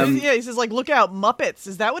 Yeah, he says like, "Look out, Muppets."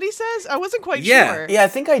 Is that what he says? I wasn't quite sure. Yeah, I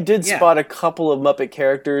think I did spot a couple of Muppet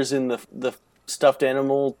characters in the stuffed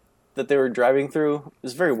animal that they were driving through. It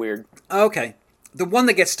was very weird. Okay. The one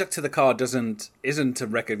that gets stuck to the car isn't a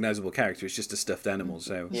recognizable character. It's just a stuffed animal.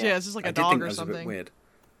 So yeah, it's just like a dog or something. A bit weird.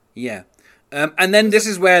 Yeah. And then this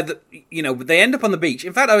is where they end up on the beach.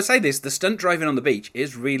 In fact, I would say the stunt driving on the beach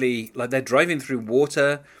is really like they're driving through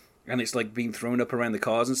water, and it's like being thrown up around the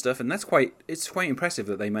cars and stuff. And it's quite impressive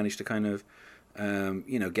that they managed to kind of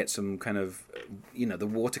get some kind of the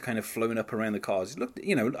water kind of flowing up around the cars. It looked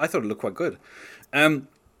I thought it looked quite good. And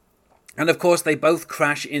of course they both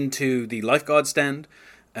crash into the lifeguard stand.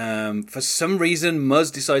 For some reason,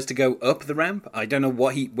 Muzz decides to go up the ramp. I don't know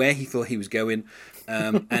where he thought he was going.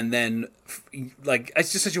 And then,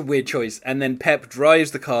 it's just such a weird choice. And then Pep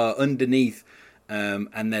drives the car underneath,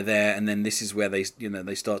 and they're there. And then this is where they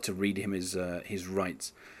start to read him his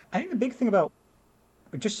rights. I think the big thing about,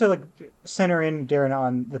 just to center in, Darren,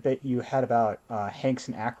 on the bit you had about Hanks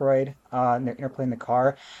and Aykroyd and their interplay in the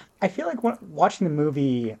car, I feel like watching the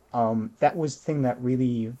movie, that was the thing that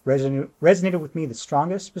really resonated with me the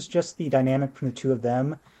strongest, was just the dynamic between the two of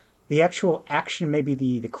them. The actual action, maybe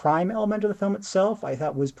the crime element of the film itself, I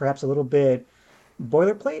thought was perhaps a little bit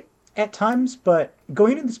boilerplate at times, but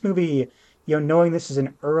going into this movie, knowing this is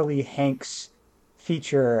an early Hanks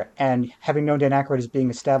feature and having known Dan Aykroyd as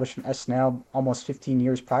being established in SNL almost 15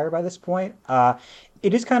 years prior by this point,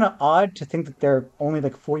 it is kind of odd to think that they're only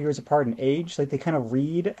 4 years apart in age. They kind of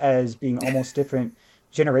read as being almost different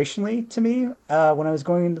generationally to me when I was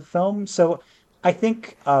going into the film. So I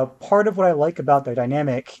think part of what I like about their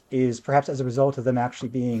dynamic is perhaps as a result of them actually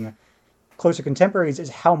being closer contemporaries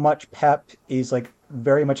is how much Pep is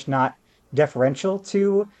very much not deferential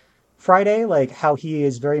to Friday, how he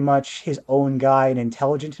is very much his own guy and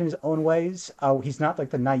intelligent in his own ways. He's not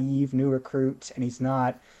the naive new recruit, and he's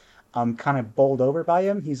not kind of bowled over by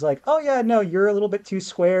him. He's oh yeah, no, you're a little bit too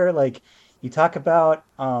square. You talk about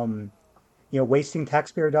wasting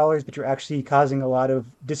taxpayer dollars, but you're actually causing a lot of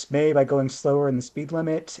dismay by going slower in the speed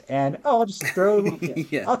limit. And I'll just throw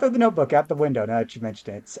I'll throw the notebook out the window now that you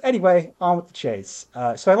mentioned it. So anyway, on with the chase.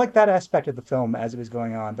 So I like that aspect of the film as it was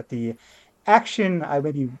going on, but the action I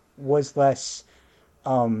maybe was less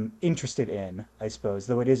interested in, I suppose,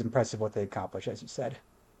 though it is impressive what they accomplished, as you said.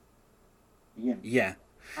 Yeah.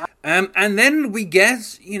 And then we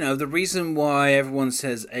get, the reason why everyone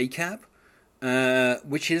says ACAB,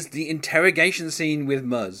 which is the interrogation scene with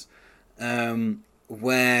Muzz,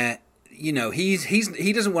 where,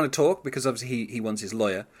 he doesn't want to talk because obviously he wants his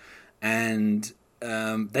lawyer, and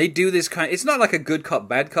they do this it's not like a good cop,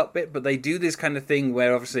 bad cop bit, but they do this kind of thing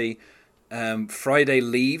where obviously Friday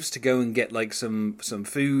leaves to go and get some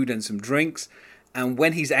food and some drinks, and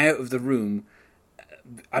when he's out of the room,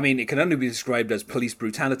 it can only be described as police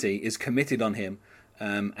brutality is committed on him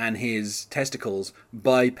and his testicles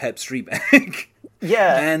by Pep Streetbag.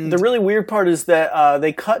 Yeah, and the really weird part is that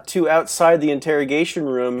they cut to outside the interrogation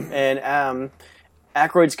room, and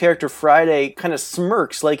Aykroyd's character Friday kind of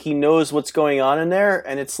smirks like he knows what's going on in there,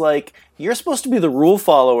 and it's you're supposed to be the rule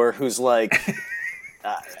follower who's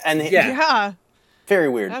yeah, very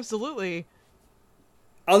weird. Absolutely.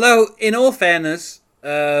 Although, in all fairness, in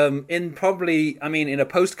a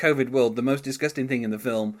post-COVID world, the most disgusting thing in the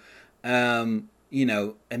film, Emil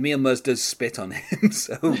Muzz does spit on him.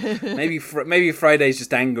 So maybe Friday's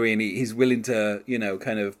just angry and he's willing to,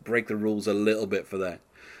 kind of break the rules a little bit for that.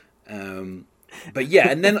 But yeah,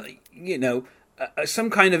 and then, some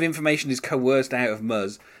kind of information is coerced out of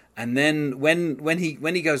Muzz. And then when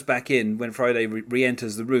he goes back in, when Friday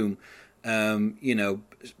re-enters the room,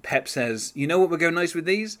 Pep says, "You know what would go nice with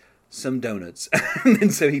these? Some donuts." And then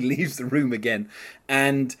so he leaves the room again,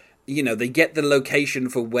 and they get the location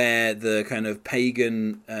for where the kind of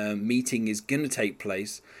pagan meeting is going to take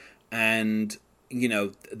place, and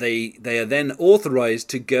they are then authorized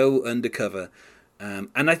to go undercover.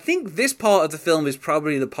 And I think this part of the film is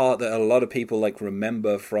probably the part that a lot of people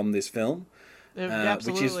remember from this film.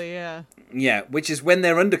 Absolutely, which is when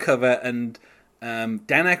they're undercover and Dan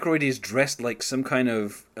Aykroyd is dressed like some kind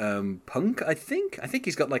of punk. I think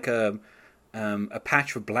he's got a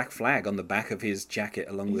patch of Black Flag on the back of his jacket,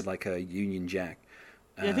 along with a Union Jack.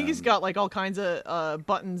 Yeah, I think he's got all kinds of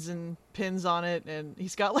buttons and pins on it, and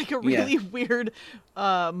he's got a really weird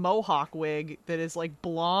mohawk wig that is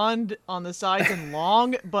blonde on the sides and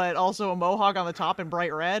long, but also a mohawk on the top and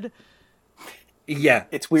bright red. Yeah,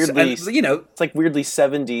 it's weirdly, it's weirdly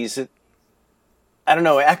 70s. I don't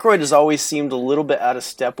know. Aykroyd has always seemed a little bit out of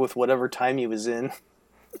step with whatever time he was in.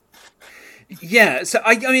 Yeah, so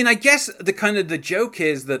I guess the joke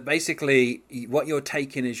is that basically what you're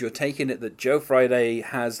taking it that Joe Friday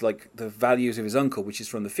has the values of his uncle, which is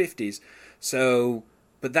from the 50s. So,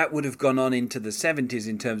 but that would have gone on into the 70s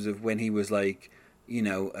in terms of when he was a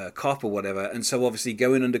cop or whatever. And so obviously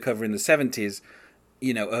going undercover in the 70s,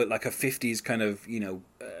 like a 50s kind of,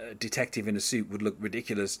 detective in a suit would look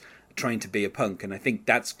ridiculous trying to be a punk. And I think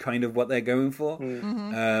that's kind of what they're going for.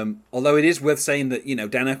 Mm-hmm. Although it is worth saying that,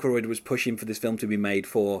 Dan Aykroyd was pushing for this film to be made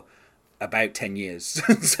for about 10 years.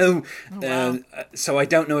 So so I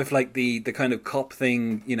don't know if like the kind of cop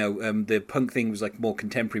thing, the punk thing was like more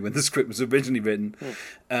contemporary when the script was originally written.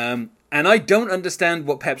 And I don't understand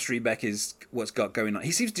what Pep Streebek what's got going on.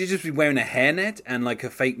 He seems to just be wearing a hairnet and like a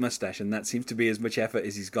fake mustache, and that seems to be as much effort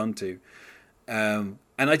as he's gone to. And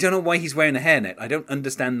I don't know why he's wearing a hairnet. I don't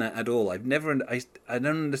understand that at all. I don't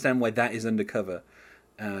understand why that is undercover.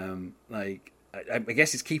 I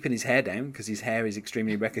guess it's keeping his hair down because his hair is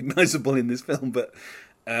extremely recognizable in this film. But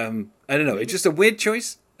I don't know. It's just a weird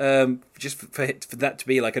choice. Just for that to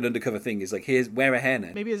be like an undercover thing is like, wear a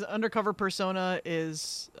hairnet. Maybe his undercover persona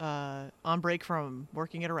is on break from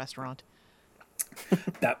working at a restaurant.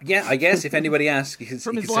 I guess if anybody asks, he could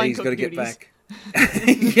say he's got to get duties. back.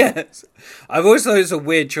 Yes, I've always thought it's a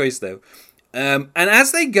weird choice though. And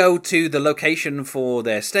as they go to the location for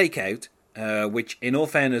their stakeout, which in all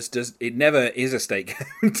fairness it never is a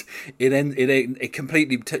stakeout. it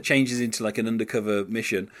completely changes into like an undercover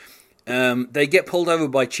mission. They get pulled over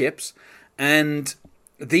by Chips, and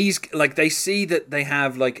these they see that they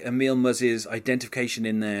have like Emil Muzz's identification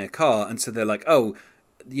in their car, and so they're like, oh,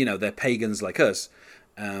 they're pagans like us.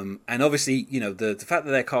 And obviously, the fact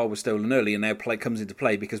that their car was stolen earlier now comes into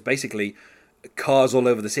play because basically cars all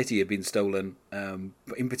over the city have been stolen,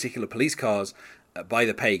 in particular police cars, by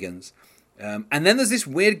the pagans. And then there's this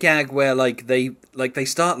weird gag where they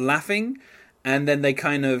start laughing, and then they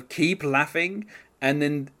kind of keep laughing, and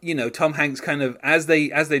then Tom Hanks kind of as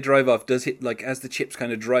they drive off does hit as the Chips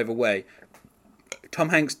kind of drive away. Tom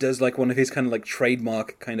Hanks does like one of his kind of like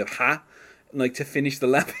trademark kind of to finish the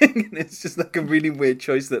laughing. And it's just like a really weird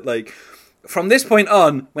choice that from this point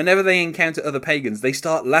on, whenever they encounter other pagans, they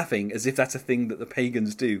start laughing as if that's a thing that the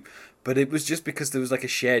pagans do. But it was just because there was like a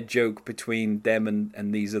shared joke between them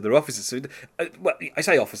and these other officers. So, I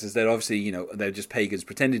say officers, they're obviously, they're just pagans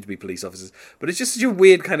pretending to be police officers. But it's just such a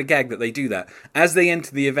weird kind of gag that they do that. As they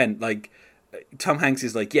enter the event, Tom Hanks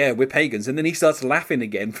is like, yeah, we're pagans. And then he starts laughing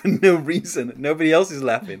again for no reason. Nobody else is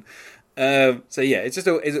laughing. So yeah, it's just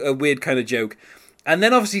a weird kind of joke. And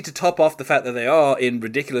then obviously to top off the fact that they are in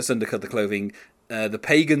ridiculous undercut clothing, the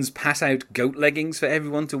pagans pass out goat leggings for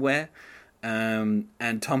everyone to wear. And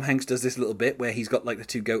Tom Hanks does this little bit where he's got like the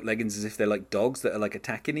two goat leggings as if they're like dogs that are like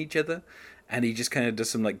attacking each other. And he just kind of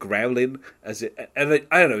does some like growling I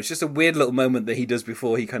don't know, it's just a weird little moment that he does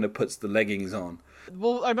before he kind of puts the leggings on.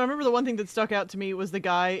 Well, I remember the one thing that stuck out to me was the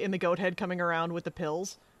guy in the goat head coming around with the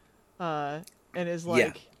pills. And is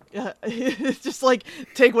like... Yeah. It's just like,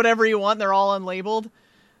 take whatever you want, they're all unlabeled.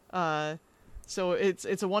 So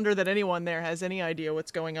it's a wonder that anyone there has any idea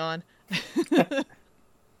what's going on.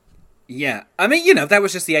 Yeah, I mean, that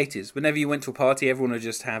was just the 80s. Whenever you went to a party, everyone would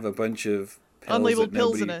just have a bunch of pills unlabeled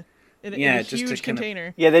pills in a huge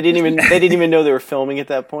container. Yeah, they didn't even know they were filming at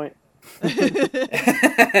that point.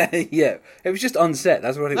 Yeah, it was just on set.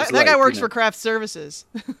 That's what it was that guy works for craft services.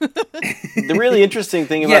 The really interesting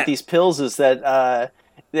thing about these pills is that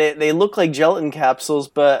they look like gelatin capsules,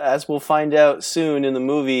 but as we'll find out soon in the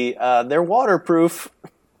movie, they're waterproof.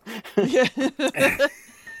 Yeah.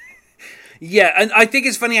 Yeah, and I think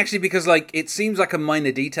it's funny actually because it seems like a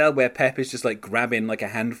minor detail where Pep is just grabbing a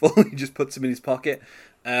handful, he just puts them in his pocket.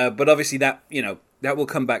 But obviously that will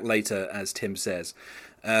come back later, as Tim says.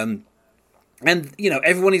 And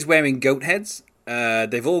everyone is wearing goat heads.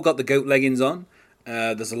 They've all got the goat leggings on.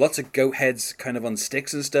 There's lots of goat heads kind of on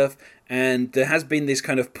sticks and stuff, and there has been this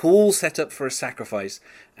kind of pool set up for a sacrifice,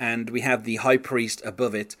 and we have the high priest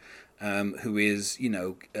above it, who is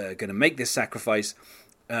going to make this sacrifice.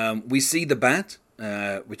 We see the bat,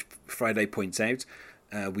 which Friday points out.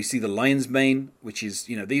 We see the lion's mane, which is,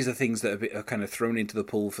 these are things that are kind of thrown into the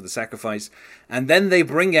pool for the sacrifice. And then they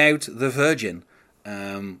bring out the Virgin,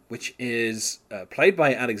 which is played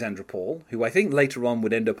by Alexandra Paul, who I think later on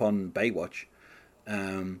would end up on Baywatch.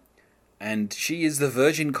 And she is the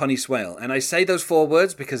Virgin Connie Swale. And I say those 4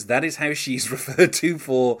 words because that is how she's referred to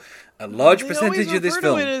for a large percentage of this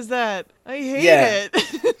film. They always refer to it as that. I hate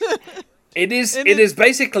it. It is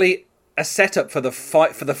basically a setup for the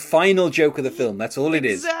final joke of the film. That's all it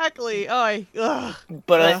is. Exactly.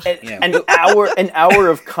 But an hour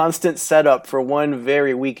of constant setup for one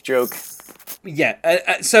very weak joke.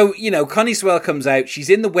 Yeah. So Connie Swale comes out. She's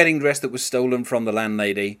in the wedding dress that was stolen from the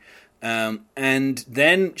landlady, and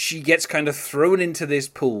then she gets kind of thrown into this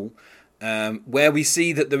pool, where we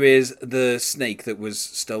see that there is the snake that was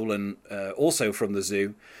stolen, also from the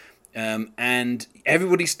zoo. And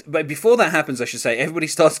everybody, but before that happens, I should say, everybody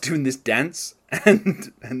starts doing this dance,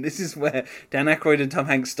 and this is where Dan Aykroyd and Tom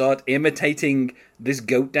Hanks start imitating this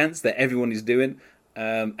goat dance that everyone is doing,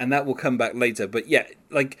 and that will come back later. But yeah,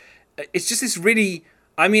 it's just this really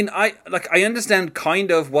I mean, I understand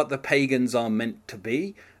kind of what the pagans are meant to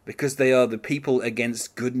be, because they are the people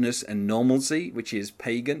against goodness and normalcy, which is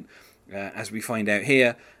pagan, as we find out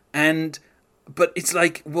here. But it's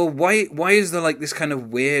like, well, why is there like this kind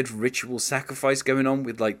of weird ritual sacrifice going on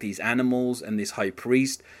with like these animals and this high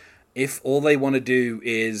priest, if all they want to do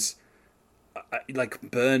is like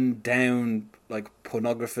burn down like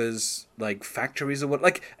pornographers like factories or what?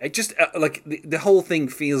 Like it just like the whole thing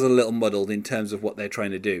feels a little muddled in terms of what they're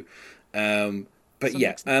trying to do. But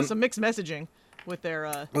some mixed messaging with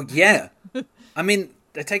their. Well, yeah, I mean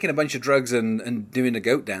they're taking a bunch of drugs and doing a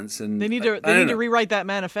goat dance, and they need to rewrite that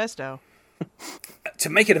manifesto to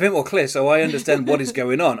make it a bit more clear, so I understand what is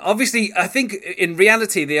going on. Obviously, I think in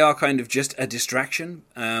reality they are kind of just a distraction.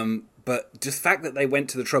 But just the fact that they went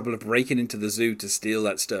to the trouble of breaking into the zoo to steal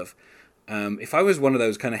that stuff, if I was one of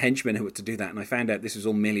those kind of henchmen who were to do that and I found out this was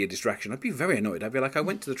all merely a distraction, I'd be very annoyed. I'd be like, I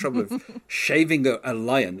went to the trouble of shaving a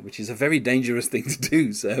lion, which is a very dangerous thing to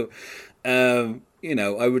do. So, I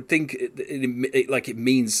would think it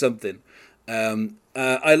means something.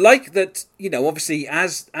 I like that, obviously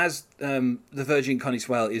as the Virgin Connie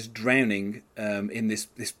Swell is drowning in this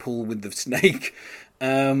pool with the snake,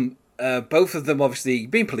 both of them, obviously,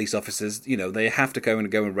 being police officers, they have to go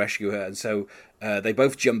and rescue her. And so they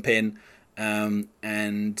both jump in, and,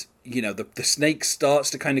 the snake starts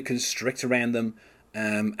to kind of constrict around them.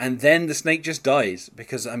 And then the snake just dies,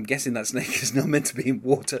 because I'm guessing that snake is not meant to be in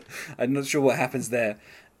water. I'm not sure what happens there.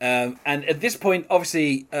 And at this point,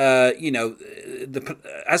 obviously, as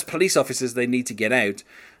police officers, they need to get out.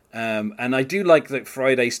 And I do like that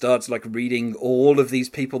Friday starts like reading all of these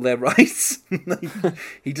people their rights.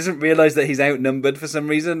 He doesn't realize that he's outnumbered for some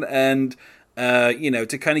reason, and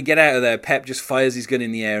to kind of get out of there, Pep just fires his gun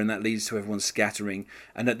in the air, and that leads to everyone scattering.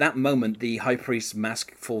 And at that moment, the high priest's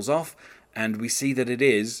mask falls off, and we see that it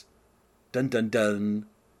is, dun dun dun,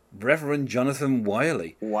 Reverend Jonathan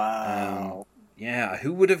Wiley. Wow. Yeah,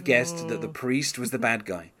 who would have guessed that the priest was the bad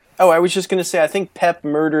guy? Oh, I was just going to say, I think Pep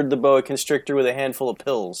murdered the boa constrictor with a handful of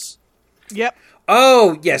pills. Yep.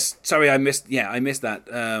 Oh, yes. Sorry, I missed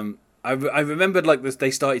that. I remembered like this,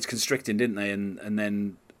 they started constricting, didn't they? And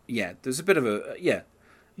then, there's a bit of a, He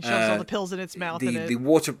shoves all the pills in its mouth. The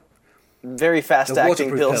water... Very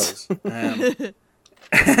fast-acting pills. That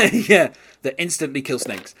instantly kill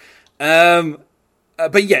snakes.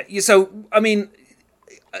 But yeah, so, I mean...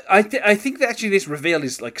 I think that actually this reveal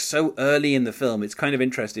is like so early in the film. It's kind of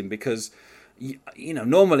interesting because,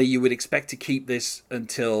 normally you would expect to keep this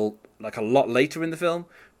until like a lot later in the film.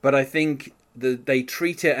 But I think they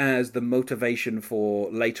treat it as the motivation for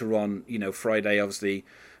later on. Friday obviously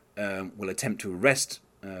will attempt to arrest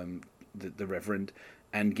the Reverend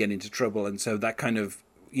and get into trouble. And so that kind of,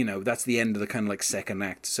 that's the end of the kind of like second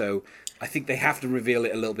act. So I think they have to reveal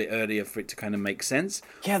it a little bit earlier for it to kind of make sense.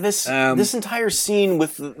 Yeah, this entire scene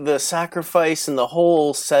with the sacrifice and the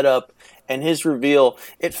whole setup and his reveal,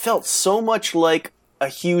 it felt so much like a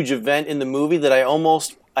huge event in the movie that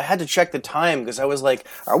I had to check the time because I was like,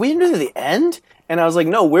 are we into the end? And I was like,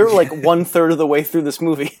 no, we're like 1/3 of the way through this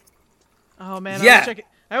movie. Oh, man. Yeah.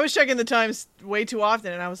 I was checking the times way too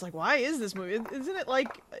often, and I was like, why is this movie? Isn't it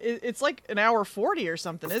like, it's like an hour 40 or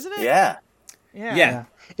something, isn't it? Yeah. Yeah.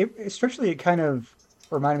 Especially it kind of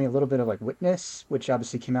reminded me a little bit of like Witness, which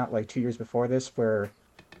obviously came out like 2 years before this, where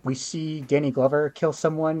we see Danny Glover kill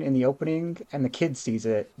someone in the opening and the kid sees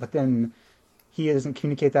it, but then he doesn't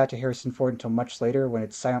communicate that to Harrison Ford until much later when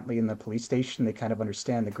it's silently in the police station. They kind of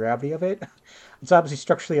understand the gravity of it. It's obviously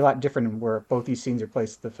structurally a lot different where both these scenes are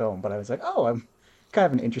placed in the film, but I was like, I'm kind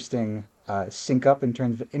of an interesting sync up in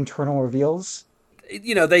terms of internal reveals.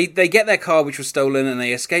 They get their car, which was stolen, and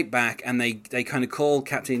they escape back, and they kind of call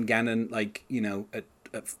Captain Gannon, at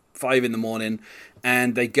 5 a.m,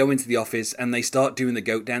 and they go into the office, and they start doing the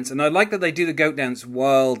goat dance. And I like that they do the goat dance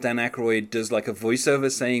while Dan Aykroyd does, like, a voiceover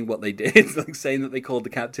saying what they did, like, saying that they called the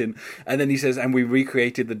captain, and then he says, and we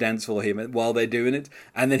recreated the dance for him while they're doing it,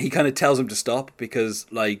 and then he kind of tells them to stop, because,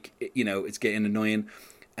 it's getting annoying.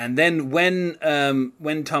 And then when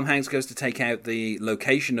Tom Hanks goes to take out the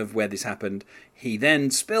location of where this happened, he then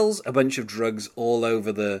spills a bunch of drugs all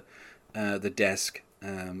over the desk,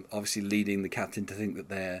 obviously leading the captain to think that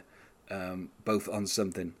they're both on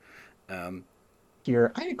something.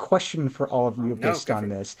 Here, I had a question for all of you based on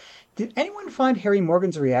this. Did anyone find Harry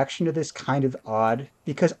Morgan's reaction to this kind of odd?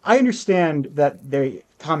 Because I understand that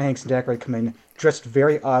Tom Hanks and Dan Aykroyd come in dressed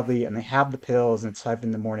very oddly, and they have the pills, and it's 5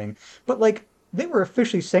 a.m, but they were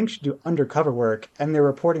officially sanctioned to do undercover work, and they're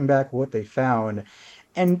reporting back what they found.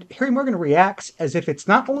 And Harry Morgan reacts as if it's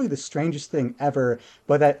not only the strangest thing ever,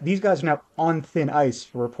 but that these guys are now on thin ice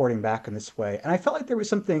for reporting back in this way. And I felt like there was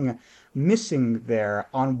something missing there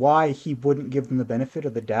on why he wouldn't give them the benefit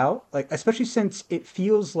of the doubt. Like, especially since it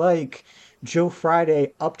feels like Joe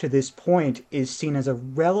Friday, up to this point, is seen as a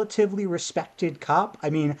relatively respected cop. I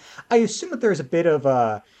mean, I assume that there's a bit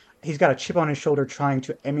of he's got a chip on his shoulder trying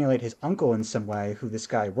to emulate his uncle in some way, who this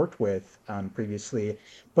guy worked with previously.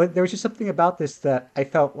 But there was just something about this that I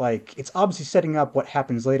felt like it's obviously setting up what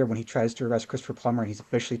happens later when he tries to arrest Christopher Plummer and he's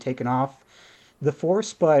officially taken off the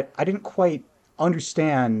force. But I didn't quite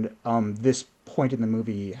understand this point in the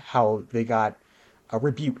movie, how they got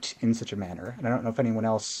rebuked in such a manner. And I don't know if anyone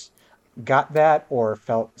else got that or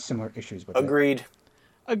felt similar issues with Agreed.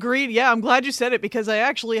 Agreed. Yeah, I'm glad you said it because I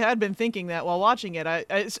actually had been thinking that while watching it. I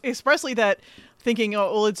especially that thinking,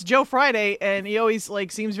 oh, well, it's Joe Friday, and he always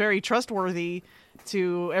like seems very trustworthy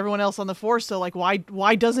to everyone else on the force. So like,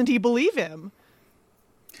 why doesn't he believe him?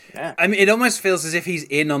 Yeah. I mean, it almost feels as if he's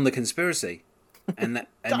in on the conspiracy, and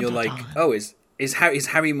you're like, oh, is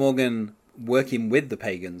Harry Morgan working with the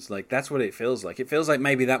pagans? Like that's what it feels like. It feels like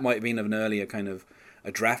maybe that might have been an earlier kind of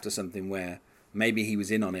a draft or something where maybe he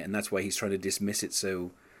was in on it, and that's why he's trying to dismiss it so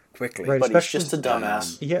quickly. Right, but he's just a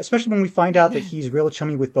dumbass. Yeah, especially when we find out that he's real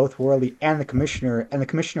chummy with both Worley and the Commissioner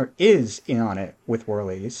is in on it with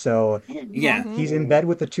Worley. So yeah, he's in bed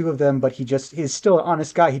with the two of them, but he's still an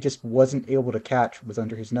honest guy. He just wasn't able to catch what was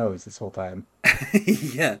under his nose this whole time.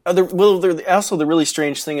 Yeah. Also, the really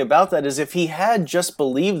strange thing about that is if he had just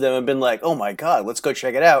believed them and been like, oh my god, let's go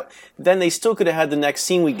check it out, then they still could have had the next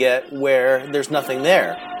scene we get where there's nothing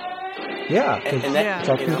there. Yeah, and that, it's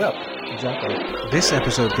all cleaned up. Exactly. This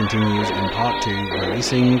episode continues in part 2,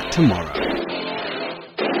 releasing tomorrow.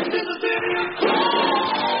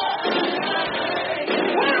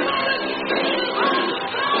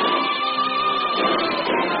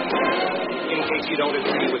 In case you don't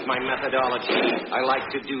agree with my methodology, I like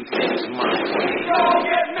to do things my way. Don't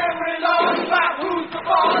get memory lost about who's the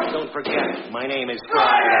boss. Don't forget, my name is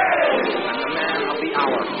Friday. I'm the man of the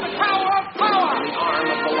hour. The power of power. I'm the arm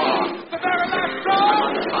of the law. The very last I'm straw.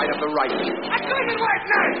 on the side of the right. I gleaming white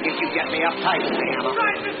knight. If you get me uptight, hammer.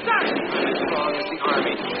 Right in the sun. I'm as strong as the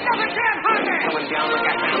army. Nothing can hurt me. Coming down like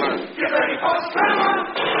a hammer. Get ready for strike.